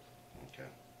and stuff. Okay.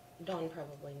 Dawn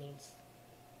probably needs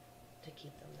to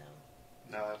keep them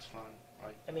though. No, that's fine.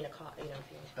 I mean, if you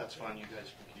want. That's fine, you guys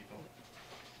can keep them.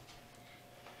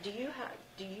 Do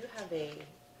you have a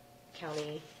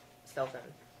county cell phone?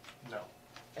 No.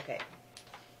 Okay.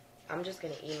 I'm just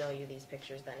going to email you these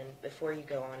pictures then, and before you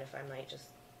go on, if I might just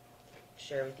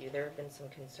share with you, there have been some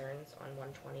concerns on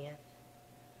 120th.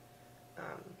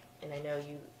 And I know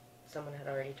someone had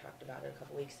already talked about it a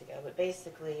couple weeks ago, but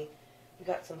basically, you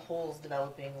got some holes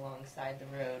developing alongside the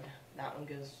road. That one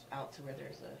goes out to where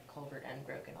there's a culvert end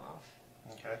broken off.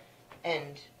 Okay.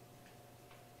 And,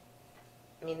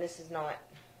 I mean, this is not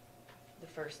the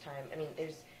first time. I mean,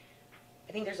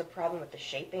 I think there's a problem with the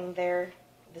shaping there.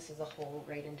 This is a hole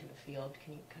right into the field.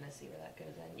 Can you kind of see where that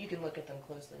goes in? You can look at them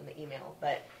closely in the email,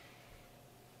 but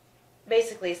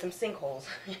basically some sinkholes,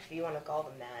 if you want to call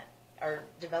them that. are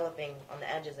developing on the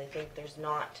edges. I think there's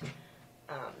not,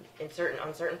 on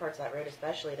certain parts of that road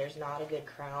especially, there's not a good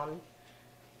crown,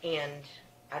 and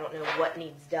I don't know what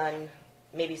needs done.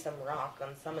 Maybe some rock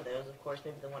on some of those, of course,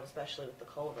 maybe the one especially with the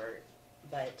culvert,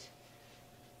 but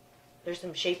there's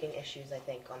some shaping issues, I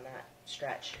think, on that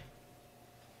stretch.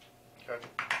 Okay.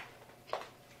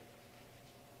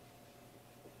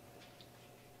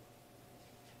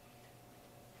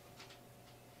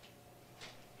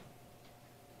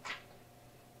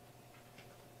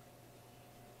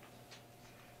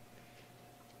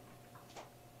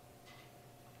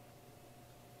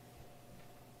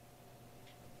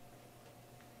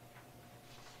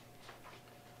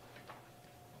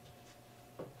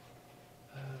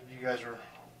 You guys are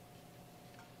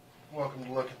welcome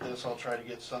to look at this. I'll try to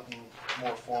get something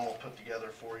more formal put together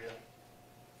for you.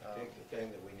 I think the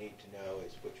thing that we need to know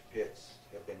is which pits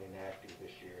have been inactive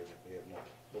this year that we have not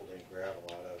pulled any gravel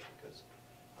out of, because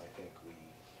I think we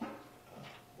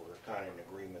were kind of in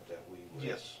agreement that we would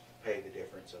Yes. pay the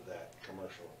difference of that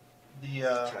commercial The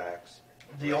tax.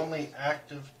 the only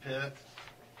active pit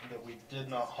that we did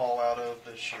not haul out of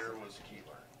this year was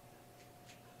Keeler.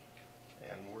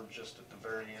 And we're just at the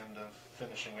very end of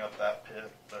finishing up that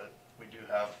pit, but we do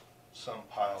have some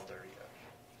piled there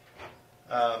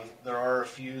yet. There are a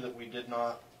few that we did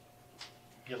not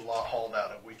get a lot hauled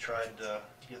out of. We tried to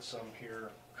get some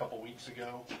here a couple weeks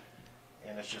ago,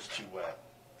 and it's just too wet.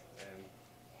 And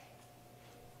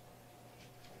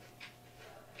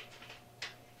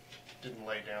didn't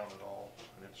lay down at all,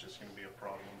 and it's just going to be a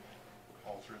problem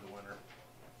all through the winter,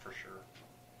 for sure.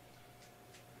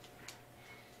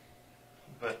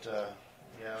 But,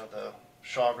 yeah, the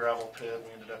Shaw gravel pit,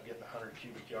 we ended up getting 100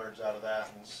 cubic yards out of that,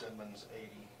 and Simmons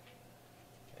 80.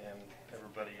 And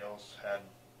everybody else had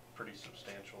pretty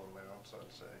substantial amounts, I'd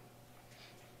say.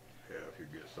 Yeah, if you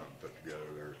get something put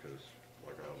together there, because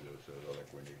like Aljo said, I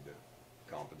think we need to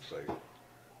compensate a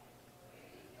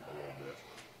little bit.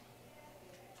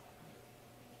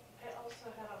 I also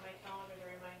had on my calendar to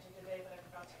remind you today, but I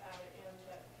forgot to add it in,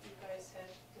 that you guys had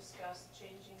discussed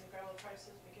changing the gravel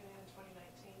prices beginning in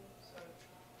 2019, so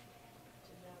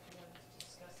didn't know if you wanted to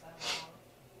discuss that at all.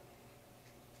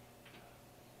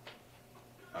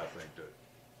 I think that,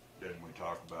 didn't we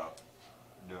talk about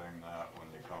doing that when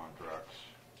the contracts,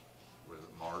 was it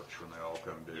March when they all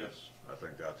come due? Yes. I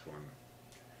think that's when,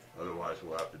 otherwise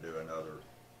we'll have to do another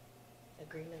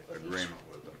Agreement with agreement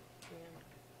with them. Yeah.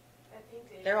 I think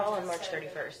They're all on agreement March said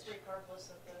that 31st.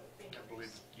 Regardless of the I believe,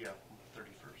 increase. yeah,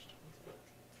 31st.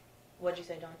 What'd you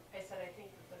say, Don? I said, I think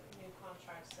that the new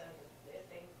contract said that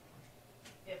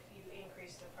if you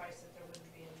increase the price, that there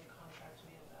wouldn't be a new contract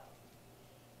mailed out.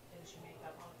 Didn't you make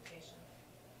that modification?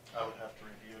 I would have to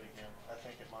review it again. I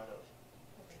think it might have.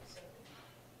 I think so.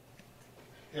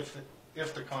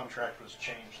 If the contract was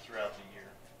changed throughout the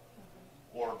year,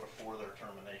 or before their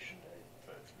termination date,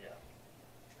 but yeah.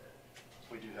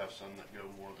 We do have some that go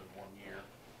more than 1 year.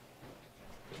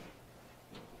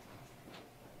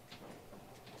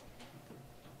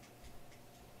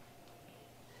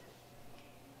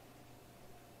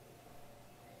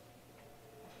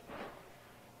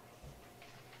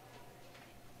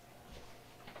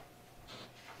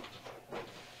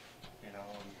 You know,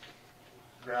 and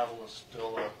gravel is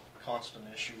still a constant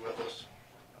issue with us.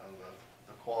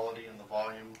 The quality and the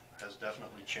volume has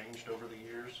definitely changed over the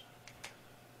years.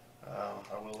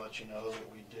 I will let you know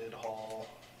that we did haul,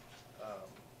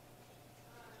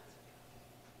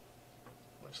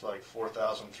 looks like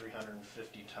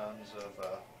 4,350 tons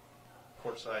of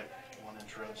quartzite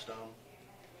 1-inch roadstone.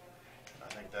 I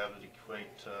think that would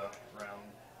equate to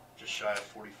around just shy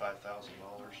of $45,000.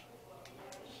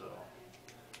 So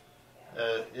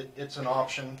it's an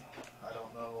option. I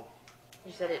don't know.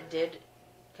 You said it did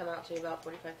come out to about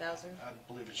 45,000, I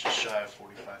believe it's just shy of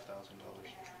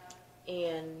 $45,000.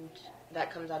 and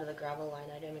that comes out of the gravel line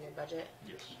item in your budget.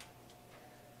 Yes.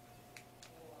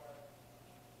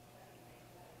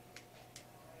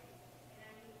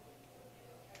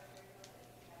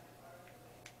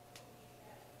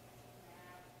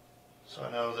 So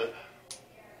I know that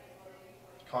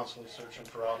constantly searching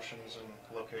for options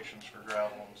and locations for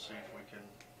gravel and see if we can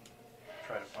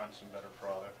try to find some better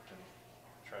product and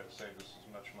try to save us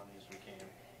as much money as we can.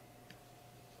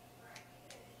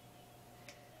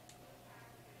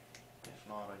 If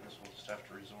not, I guess we'll just have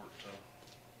to resort to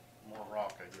more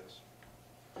rock, I guess.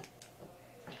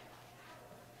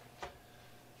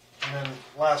 And then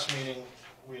last meeting,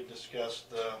 we had discussed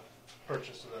the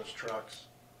purchase of those trucks,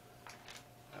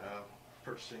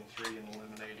 purchasing 3 and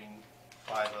eliminating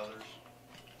 5 others.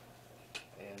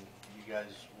 And you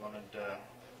guys wanted to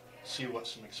see what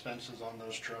some expenses on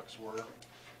those trucks were.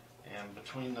 And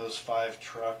between those 5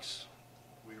 trucks,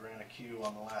 we ran a queue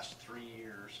on the last 3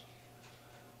 years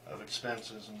of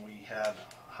expenses, and we had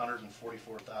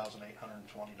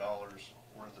 $144,820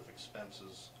 worth of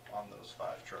expenses on those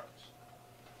 5 trucks.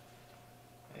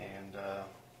 And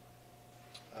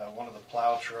one of the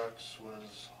plow trucks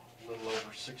was a little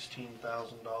over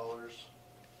 $16,000.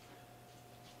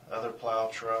 The other plow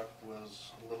truck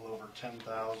was a little over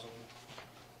 $10,000.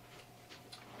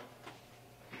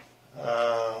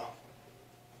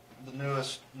 The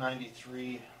newest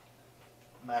 93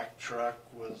 Mack truck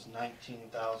was $19,000.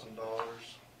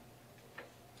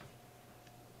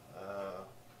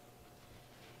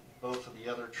 Both of the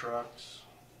other trucks,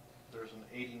 there's an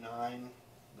 89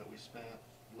 that we spent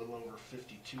a little over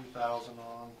 $52,000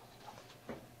 on,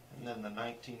 and then the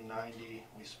 1990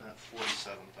 we spent $47,000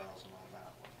 on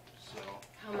that one. So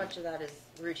How much of that is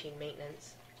routine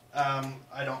maintenance?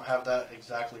 I don't have that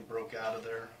exactly broke out of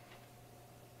there.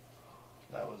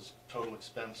 That was total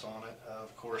expense on it.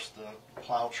 Of course, the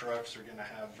plow trucks are going to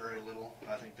have very little.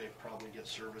 I think they probably get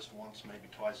serviced once, maybe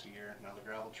twice a year. Now the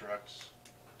gravel trucks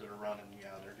that are running,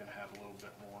 yeah, they're going to have a little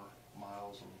bit more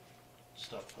miles and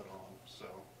stuff put on.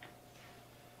 So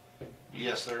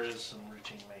yes, there is some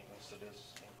routine maintenance that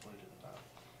is included in that.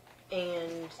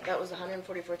 And that was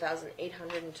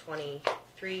 144,820,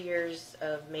 3 years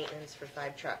of maintenance for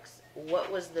 5 trucks.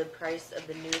 What was the price of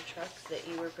the new trucks that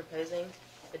you were proposing,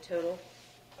 the total?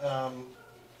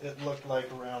 It looked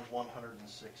like around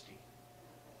 160.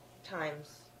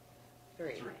 Times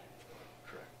 3. 3.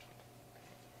 Correct.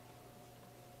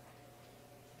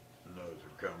 And those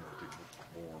would come with the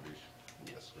warranties.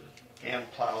 Yes.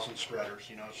 And plows and spreaders.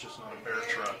 You know, it's just not a bare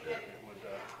truck. It would.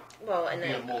 Well, and Be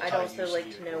a then I'd also multi-use like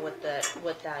to vehicle. know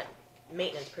what that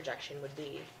maintenance projection would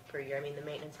be per year. I mean, the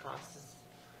maintenance costs.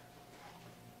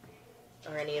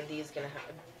 Are any of these going to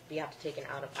be have to taken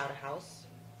out of house?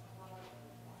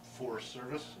 For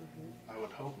service? I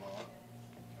would hope not.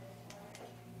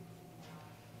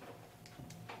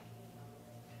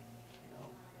 You know,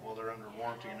 well, they're under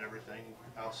warranty and everything.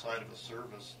 Outside of a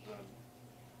service, there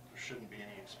shouldn't be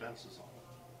any expenses on it.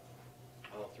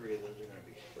 All 3 of those are gonna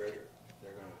be spreader.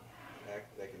 They're gonna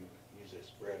act, they can use as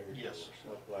spreaders. Yes. Or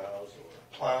snow plows or.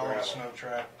 Plow, gravel. snow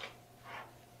track.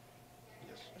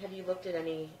 Yes. Have you looked at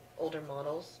any older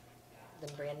models than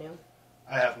brand new?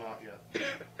 I have not yet.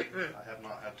 I have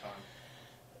not had time.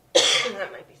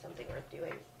 That might be something worth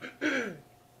doing. Is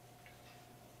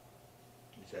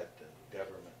that the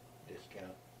government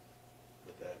discount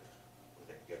with that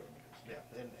government discount?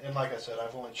 Yeah, and like I said,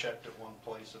 I've only checked at one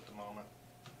place at the moment.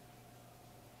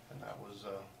 And that was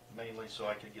mainly so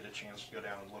I could get a chance to go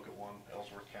down and look at one.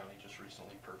 Ellsworth County just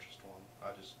recently purchased one.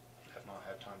 I just have not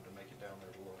had time to make it down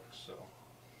there to look, so.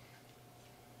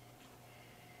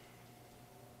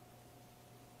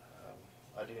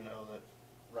 I do know that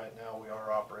right now we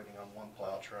are operating on one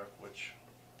plow truck, which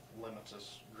limits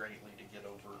us greatly to get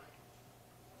over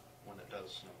when it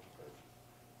does snow.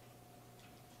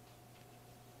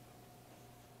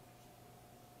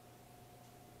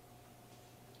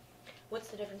 What's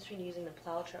the difference between using the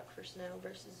plow truck for snow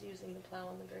versus using the plow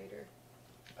on the grader?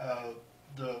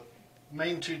 The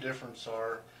main 2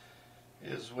 differences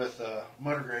is with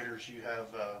motor graders you have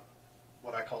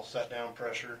what I call set down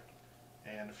pressure,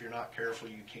 and if you're not careful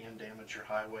you can damage your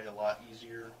highway a lot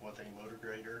easier with a motor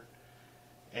grader.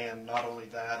 And not only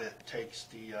that, it takes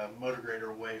the motor grader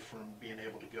away from being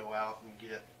able to go out and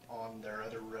get on their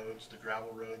other roads, the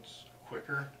gravel roads,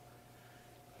 quicker.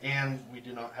 And we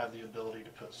do not have the ability to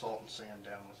put salt and sand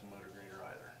down with a motor grader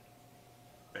either.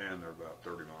 And they're about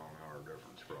 30 mile an hour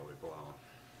difference probably plowing.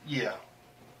 Yeah.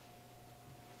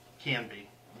 Can be.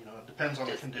 You know, it depends on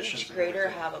the conditions. Each and grader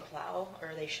everything. have a plow, or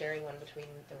are they sharing one between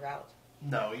the route?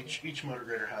 No, each motor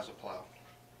grader has a plow.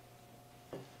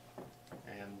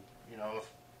 And, you know,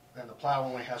 and the plow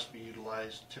only has to be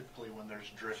utilized typically when there's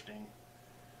drifting.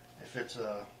 If it's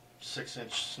a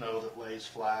 6-inch snow that lays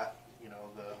flat, you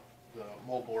know, the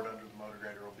moldboard under the motor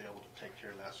grader will be able to take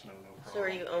care of that snow, no problem. So are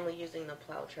you only using the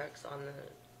plow trucks on the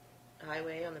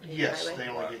highway, on the paved Yes, highway? they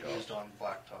only get used on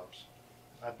blacktops.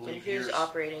 I So believe who's here's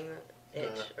operating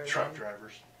it? the Or truck them?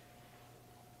 drivers.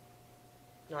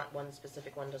 Not one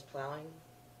specific one does plowing?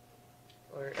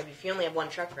 Or if you only have one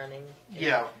truck running?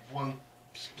 Yeah, one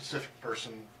specific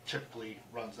person typically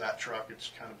runs that truck. It's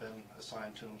kind of been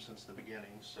assigned to them since the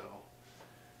beginning, so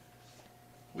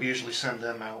we usually send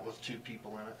them out with 2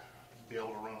 people in it to be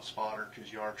able to run a spotter,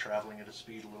 because you are traveling at a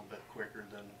speed a little bit quicker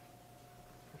than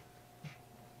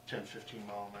 10, 15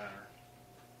 mile an hour.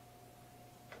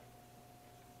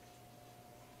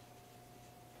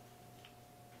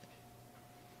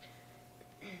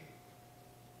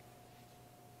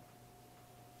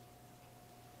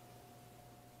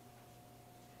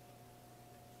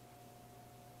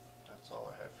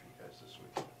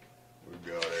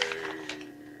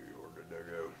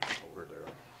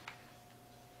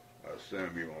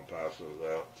 assume you want to pass those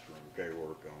out from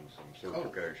K-Work on some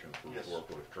certification for yes.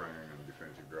 forklift training and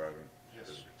defensive driving. Yes.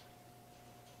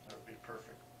 That would be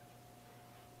perfect.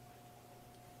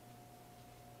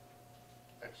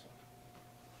 Excellent.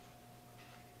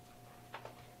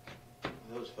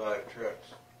 Those 5 trucks,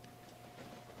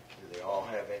 do they all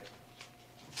have it?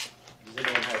 Does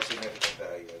anyone have significant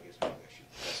value? I guess maybe I should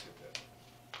ask it that.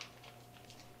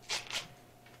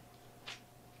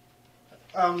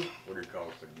 What do you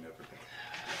call significant?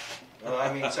 Well,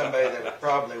 I mean, somebody that would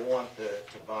probably want to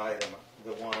buy them.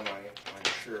 The one, I'm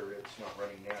sure it's not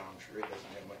running now. I'm sure it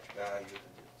doesn't have much value.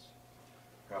 And it's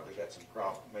probably got some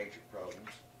major problems.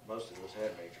 Most of those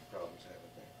had major problems,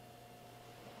 haven't they?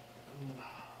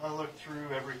 I looked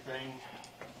through everything.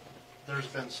 There's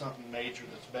been something major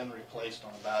that's been replaced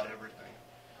on about everything.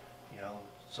 You know,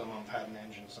 some of them had an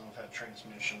engine, some have had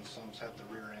transmission, some's had the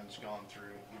rear ends gone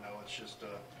through. You know, it's just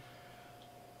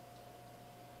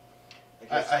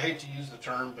I hate to use the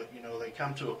term, but you know, they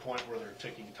come to a point where they're a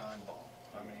ticking time bomb.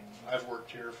 I mean, I've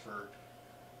worked here for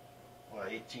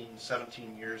 18,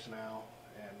 17 years now,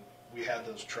 and we had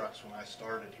those trucks when I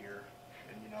started here,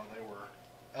 and you know, they were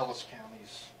Ellis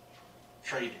County's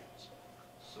trade-ins.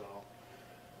 So,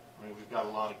 I mean, we've got a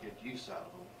lot of good use out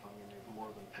of them. I mean, they've more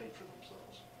than paid for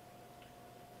themselves.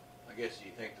 I guess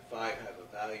you think the 5 have a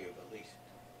value of at least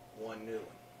one new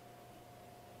one.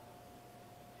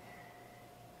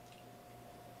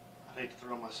 I hate to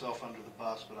throw myself under the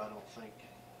bus, but I don't think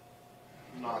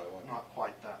not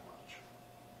quite that much.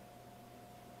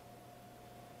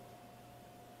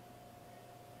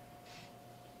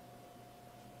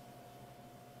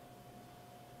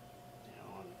 You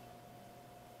know, and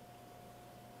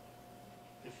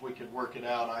if we could work it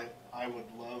out, I would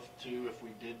love to, if we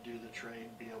did do the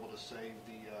trade, be able to save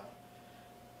the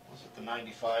was it the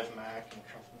 95 Mac and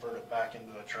convert it back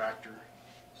into a tractor,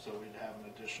 so we'd have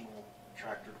an additional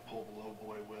tractor to pull the low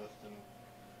boy with and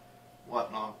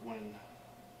whatnot when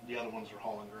the other ones are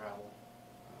hauling gravel.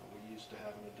 We used to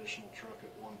have an additional truck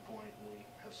at one point, and we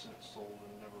have since sold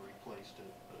and never replaced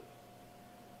it. But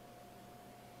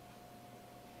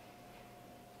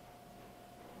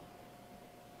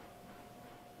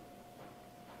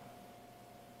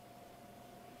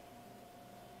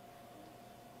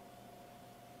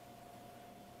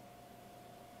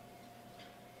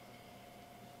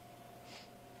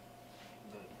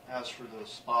as for the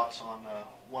spots on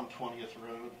 120th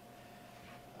Road,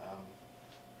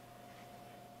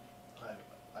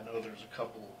 I know there's a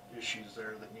couple issues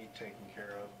there that need taken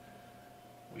care of.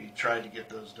 We tried to get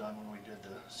those done when we did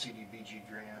the CDBG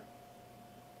grant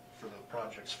for the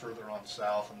projects further on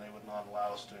south, and they would not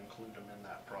allow us to include them in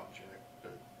that project.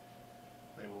 But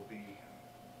they will be,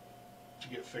 to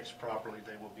get fixed properly,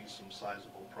 they will be some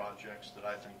sizable projects that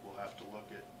I think we'll have to look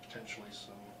at potentially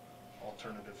some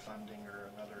alternative funding or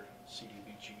another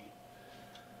CDBG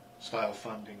style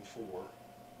funding for.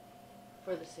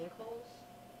 For the sinkholes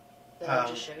that I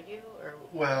just showed you, or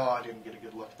Well, I didn't get a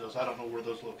good look at those. I don't know where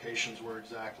those locations were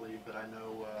exactly, but I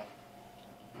know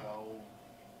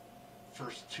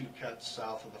first 2 cuts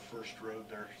south of the first road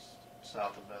there,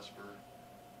 south of Vesper.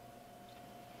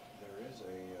 There is or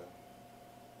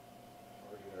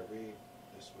did I read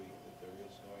this week that there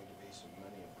is going to be some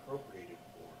money appropriated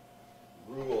for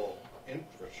rural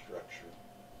infrastructure.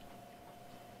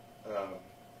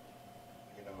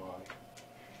 You know,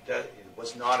 that it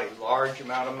was not a large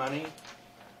amount of money,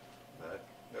 but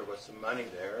there was some money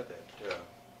there that,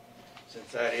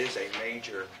 since that is a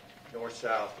major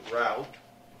north-south route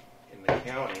in the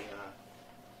county,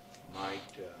 I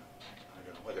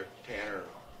don't know whether Tanner or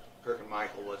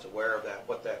Kirk-and-Michael was aware of that,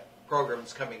 what that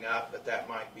program's coming up, but that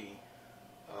might be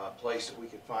a place that we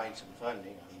could find some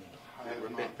funding. I mean,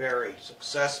 we've been very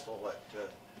successful at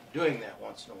doing that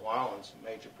once in a while, and some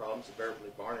major problems, the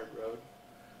Beverly Barnard Road.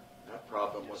 That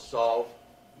problem was solved.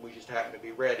 We just happened to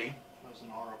be ready. That was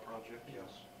an ARA project. Yes.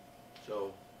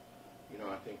 So, you know,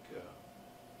 I think,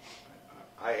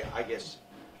 I guess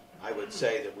I would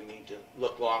say that we need to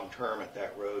look long-term at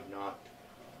that road, not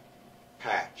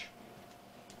patch.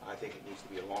 I think it needs to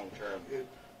be a long-term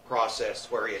process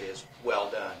where it is well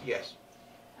done. Yes?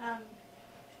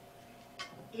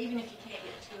 Even if you can't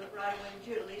get to it right away, would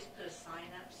you at least put a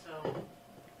sign up so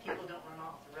people don't run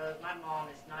off the road? My mom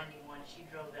is 91. She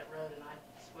drove that road, and I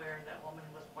swear that woman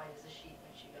was white as a sheet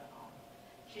when she got home.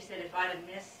 She said if I would have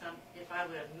met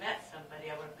somebody,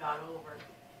 I would have got over.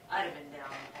 I'd have been down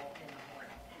in the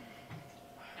horn.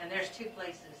 And there's 2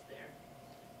 places there.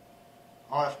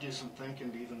 I'll have to do some thinking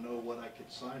to even know what I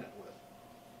could sign it with.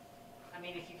 I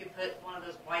mean, if you could put one of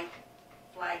those white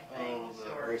flag things the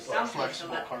or something so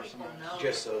flexible that car people cement. know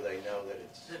Just so they know that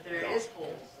it's that there gone. is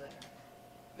holes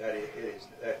there.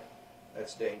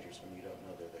 that's dangerous when you don't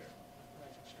know they're there.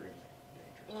 It's extremely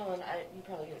dangerous. Well, and you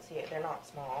probably didn't see it. They're not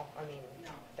small. I mean, No.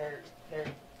 they're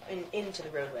into the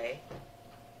roadway,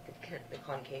 the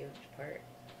concave part.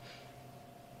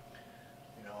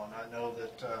 You know, and I know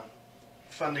that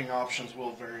funding options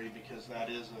will vary because that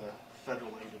is a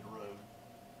federal aided road.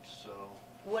 So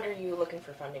What are you looking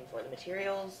for funding for? The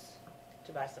materials?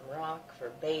 To buy some rock? For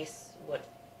base? What?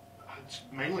 it's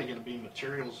mainly going to be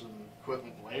materials and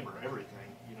equipment, and labor,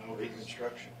 everything. You know,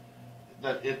 Reconstruction.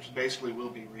 that it basically will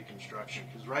be reconstruction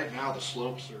because right now the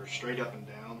slopes are straight up and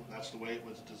down. That's the way it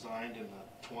was designed in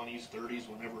the 20s, 30s,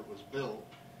 whenever it was built.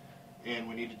 And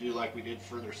we need to do like we did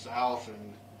further south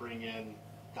and bring in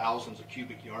thousands of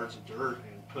cubic yards of dirt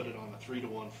and put it on a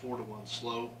 3-to-1, 4-to-1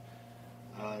 slope.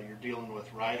 You're dealing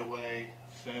with right-of-way,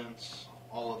 fence,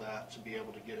 all of that to be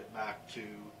able to get it back to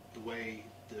the way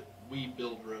that we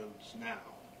build roads now,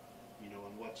 you know,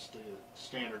 and what's the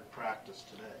standard practice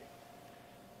today.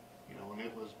 You know, when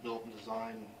it was built and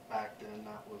designed back then,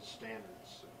 that was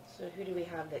standards. So who do we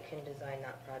have that can design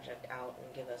that project out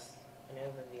and give us an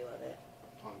overview of it?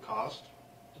 On cost,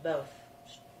 Both,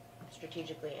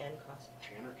 strategically and cost.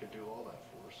 Tanner could do all that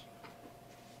for us.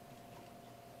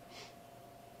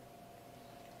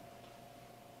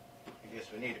 I guess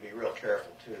we need to be real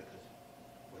careful too, because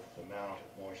with the amount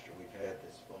of moisture we've had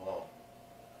this fall,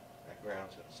 that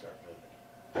ground's going to start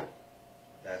moving.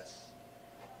 That's,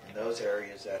 in those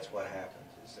areas, that's what happens,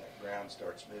 is that ground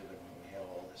starts moving when we have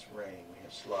all this rain. We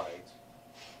have slides,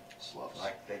 Sloughs.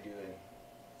 like they do in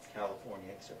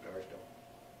California, except ours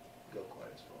don't go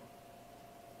quite as far.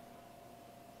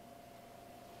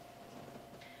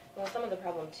 Well, some of the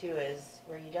problem too is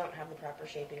where you don't have the proper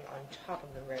shaping on top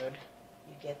of the road,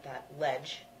 you get that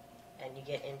ledge and you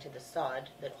get into the sod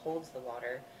that holds the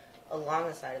water along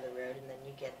the side of the road, and then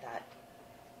you get that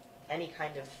any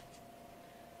kind of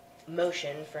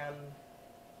motion from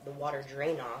the water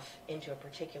drain off into a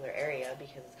particular area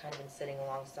because it's kind of been sitting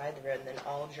alongside the road and then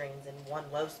all drains in one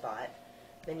low spot,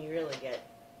 then you really get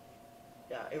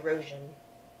erosion.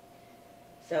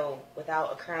 So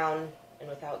without a crown and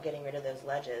without getting rid of those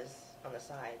ledges on the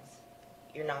sides,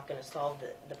 you're not going to solve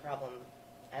the problem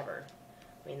ever.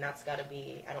 I mean, that's got to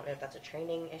be, I don't know if that's a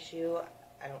training issue.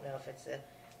 I don't know if it's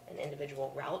an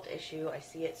individual route issue. I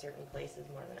see it certain places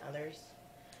more than others.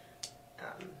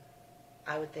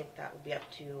 I would think that would be up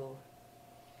to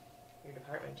your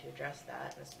department to address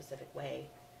that in a specific way.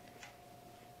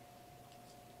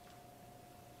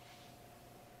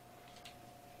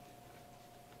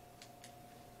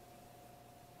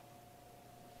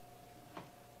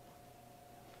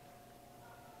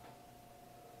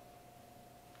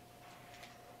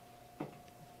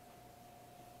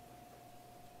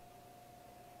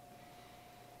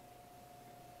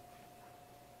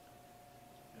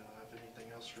 You know, have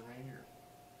anything else for me? Or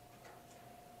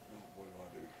What do I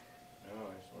do? No,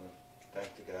 I just want to thank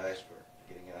the guys for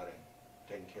getting out and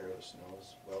taking care of the snow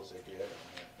as well as they did on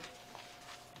that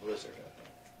blizzard.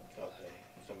 I thought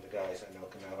some of the guys I know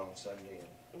come out on Sunday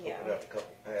and Yeah. opened up a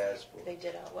couple paths for They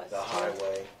did out west. the too.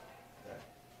 highway.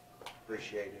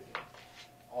 Appreciated it.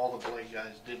 all the blade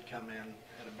guys did come in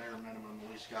at a bare minimum,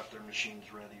 at least got their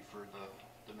machines ready for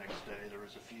the next day. There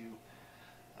was a few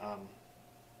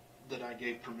that I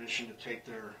gave permission to take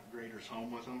their graders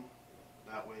home with them.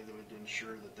 That way they would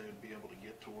ensure that they would be able to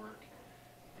get to work.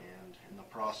 And in the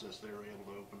process, they were able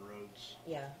to open roads.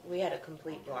 Yeah, we had a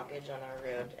complete blockage on our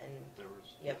road, and There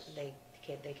was, yep, yes.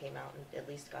 they came out and at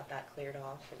least got that cleared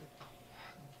off. And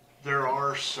There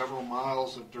are several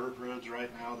miles of dirt roads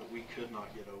right now that we could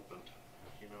not get opened.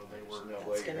 You know, they were, There's no that's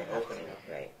way going you're to gonna have open to, it.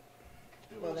 right?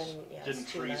 it Well, was, then, yeah, it's didn't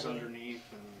too freeze muddy. underneath,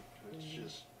 and it's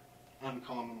just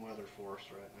uncommon weather for us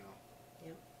right now.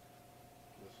 Yep.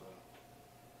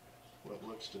 With what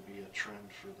looks to be a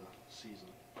trend for the season.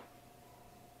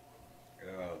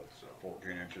 Yeah, it's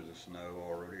 14 inches of snow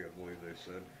already, I believe they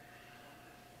said.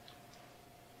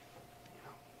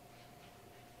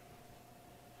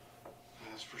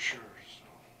 That's for sure.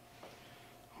 So,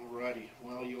 alrighty.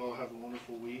 Well, you all have a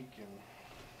wonderful week, and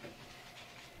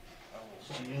I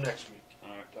will see you next week. All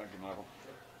right, thank you, Michael.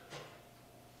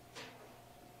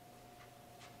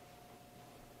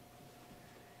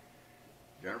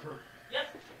 Jennifer? Yep.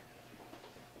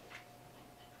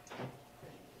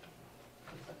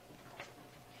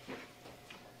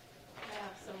 I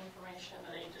have some information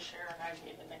that I need to share, and I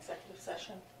need an executive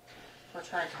session for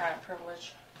attorney-client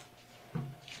privilege,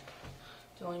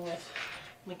 dealing with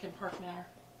Lincoln Park Manor,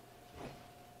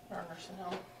 our nursing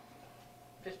home.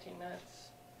 15 minutes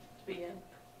to be in.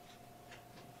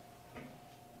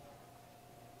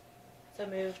 So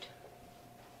moved.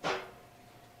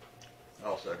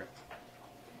 I'll second.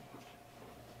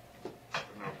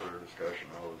 discussion,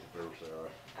 all those in favor say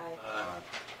aye.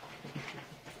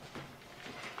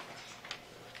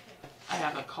 I, I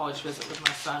have a college visit with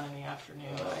my son in the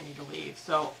afternoon that I need to leave.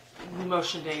 So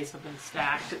motion days have been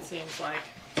stacked, it seems like.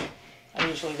 I'm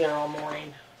usually there all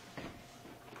morning.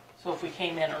 So if we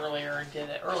came in earlier and did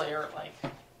it earlier, like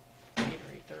 8 or 8:30,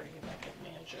 if I could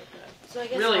manage it. But so I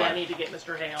guess really, my, I need to get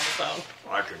Mr. Hay on the phone.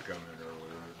 I could come in earlier.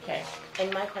 Okay.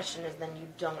 and my question is then you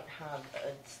don't have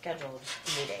a scheduled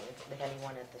meeting with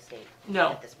anyone at the state No,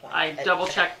 at this point? I double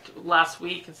checked last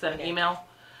week and sent an Okay. email,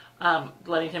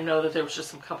 letting him know that there was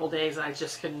just some couple days I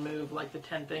just couldn't move, like the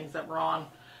 10 things that were on,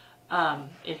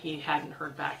 and he hadn't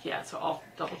heard back yet. So I'll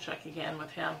double check again with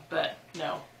him. But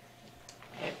no,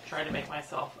 I try to make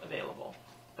myself available.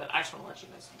 But I just want to let you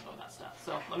guys know that stuff.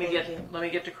 So let me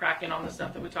get to cracking on the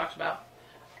stuff that we talked about.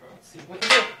 Let's see what we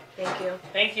can do. Thank you.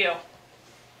 Thank you.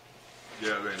 Do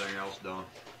you have anything else, Don?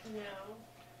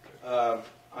 No.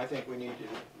 I think we need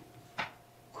to,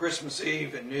 Christmas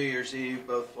Eve and New Year's Eve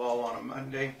both fall on a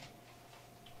Monday.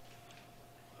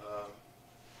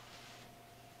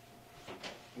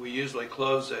 We usually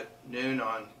close at noon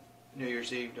on New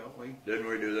Year's Eve, don't we? Didn't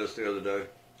we do this the other day?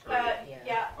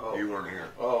 Yeah, Oh, You weren't here.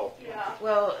 oh, yeah.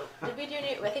 Well, did we do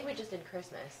New, I think we just did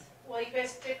Christmas. Well, you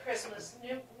guys did Christmas.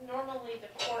 Normally,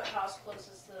 the courthouse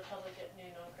closes to the public at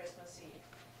noon on Christmas Eve.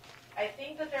 I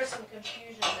think that there's some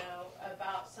confusion, though,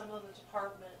 about some of the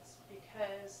departments,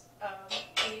 because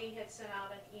Katie had sent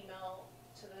out an email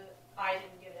to the, I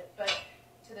didn't get it, but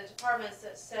to the departments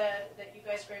that said that you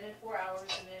guys granted 4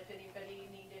 hours, and if anybody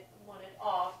wanted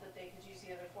off, that they could use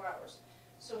the other 4 hours.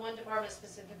 So one department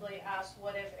specifically asked,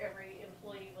 what if every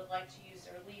employee would like to use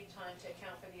their leave time to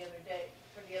account for the other day,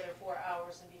 for the other 4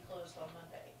 hours and be closed on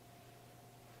Monday?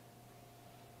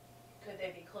 Could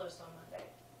they be closed on Monday?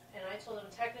 And I told them,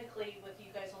 technically, with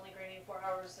you guys only granting 4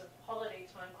 hours of holiday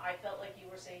time, I felt like you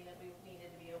were saying that we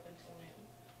needed to be open till noon,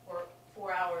 or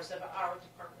 4 hours of our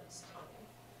department's time.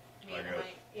 I mean, am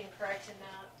I incorrect in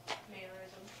that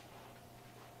mannerism?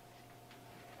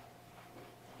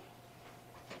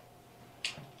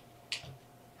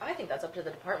 I think that's up to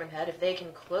the department head. If they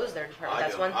can close their department, I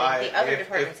that's don't. one thing. The other If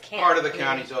departments can't. part of the I mean,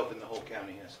 county's open, the whole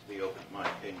county has to be open, in my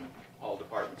opinion. All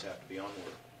departments have to be on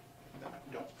work.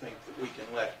 I don't think that we can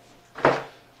let,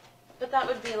 But that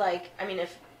would be like, I mean,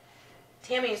 if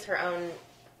Tammy's her own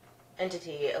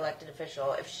entity, elected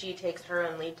official, if she takes her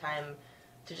own leave time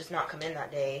to just not come in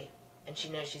that day, and she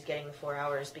knows she's getting the 4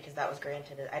 hours because that was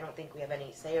granted, I don't think we have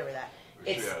any say over that.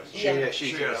 It's, She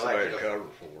has somebody to cover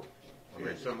for her. I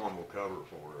mean, someone will cover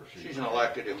for her. she's an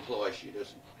elected employee, she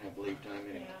doesn't have leave time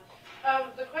anyway. Yeah.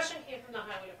 The question came from the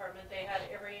highway department. They had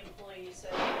every employee say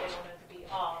that they wanted to be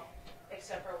off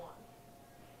except for one.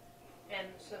 And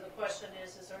so the question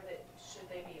is should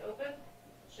they be open?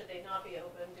 Should they not be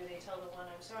open? Do they tell the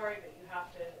one, I'm sorry, but you have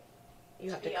to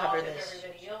be cover off if this.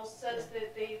 everybody else says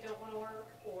that they don't want to work?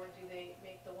 Or do they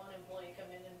make the one employee come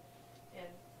in and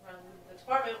run the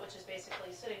department, which is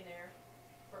basically sitting there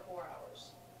for 4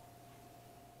 hours?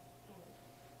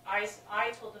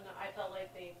 I told them that I felt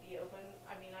like they'd be open.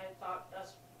 I mean, I thought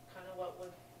that's kind of what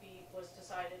was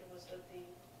decided, was that the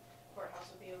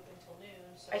courthouse would be open till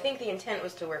noon. So I think the intent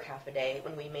was to work half a day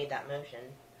when we made that motion.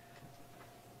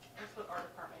 That's what our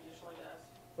department usually does.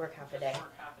 Work half a Just day.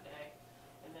 work half a day,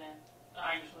 and then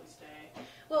I usually stay.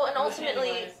 Well, and With ultimately,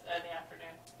 anyways in the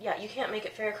afternoon. yeah, you can't make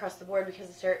it fair across the board because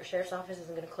the sheriff's office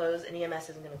isn't going to close and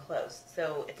EMS isn't going to close.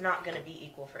 So it's not going to be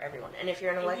equal for everyone. And if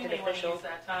you're an And elected you may want to official, use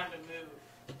that time to move.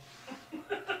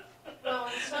 well,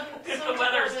 and some If the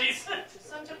weather is departments, decent.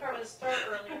 some departments start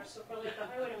earlier. So probably the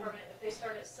highway department, if they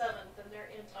start at 7, then their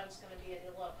end time's going to be at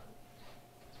 11.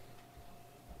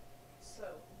 So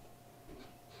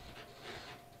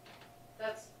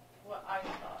that's what I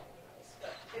thought, anyways.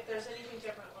 But if there's anything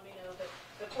different, let me know. But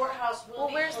the courthouse will well,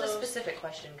 be where's closed. the specific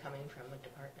question coming from? What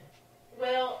department?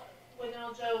 Well, when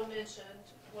Joe mentioned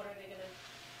what are they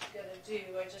gonna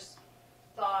do, I just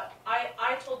thought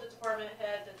I told the department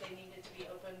head that they needed to be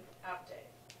open half day,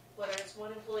 whether it's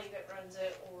one employee that runs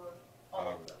it or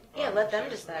all of them. Yeah, let them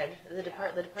decide. The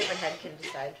department head can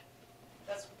decide.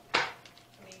 That's, I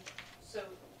mean, so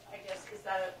I guess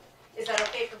is that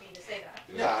okay for me to say that?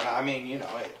 Yeah, I mean,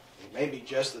 it may be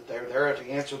just that they're there to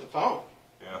answer the phone.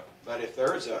 Yeah. But if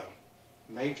there's a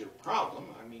major problem,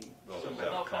 I mean, They'll somebody,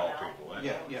 have to call people in.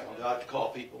 they'll have to call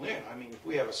people in. I mean, if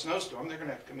we have a snowstorm, they're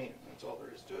gonna have to come in. That's all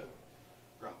there is to it,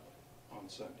 probably, on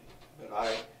Sunday. But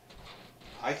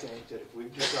I think that if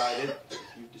you've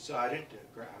decided to,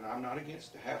 and I'm not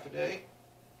against a half a day,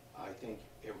 I think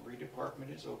every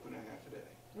department is open a half a day.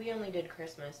 We only did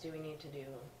Christmas. Do we need to do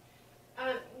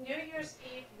New Year's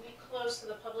Eve, we close to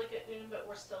the public at noon, but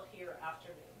we're still here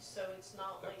afternoon, so it's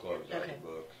not That like. closes you're- out the Okay.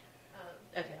 books.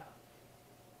 Okay. Yeah.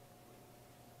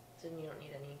 So you don't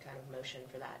need any kind of motion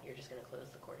for that. You're just going to close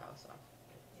the courthouse off.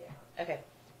 Yeah. Okay.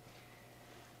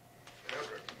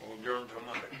 We'll adjourn till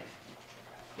Monday.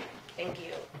 Thank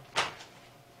you.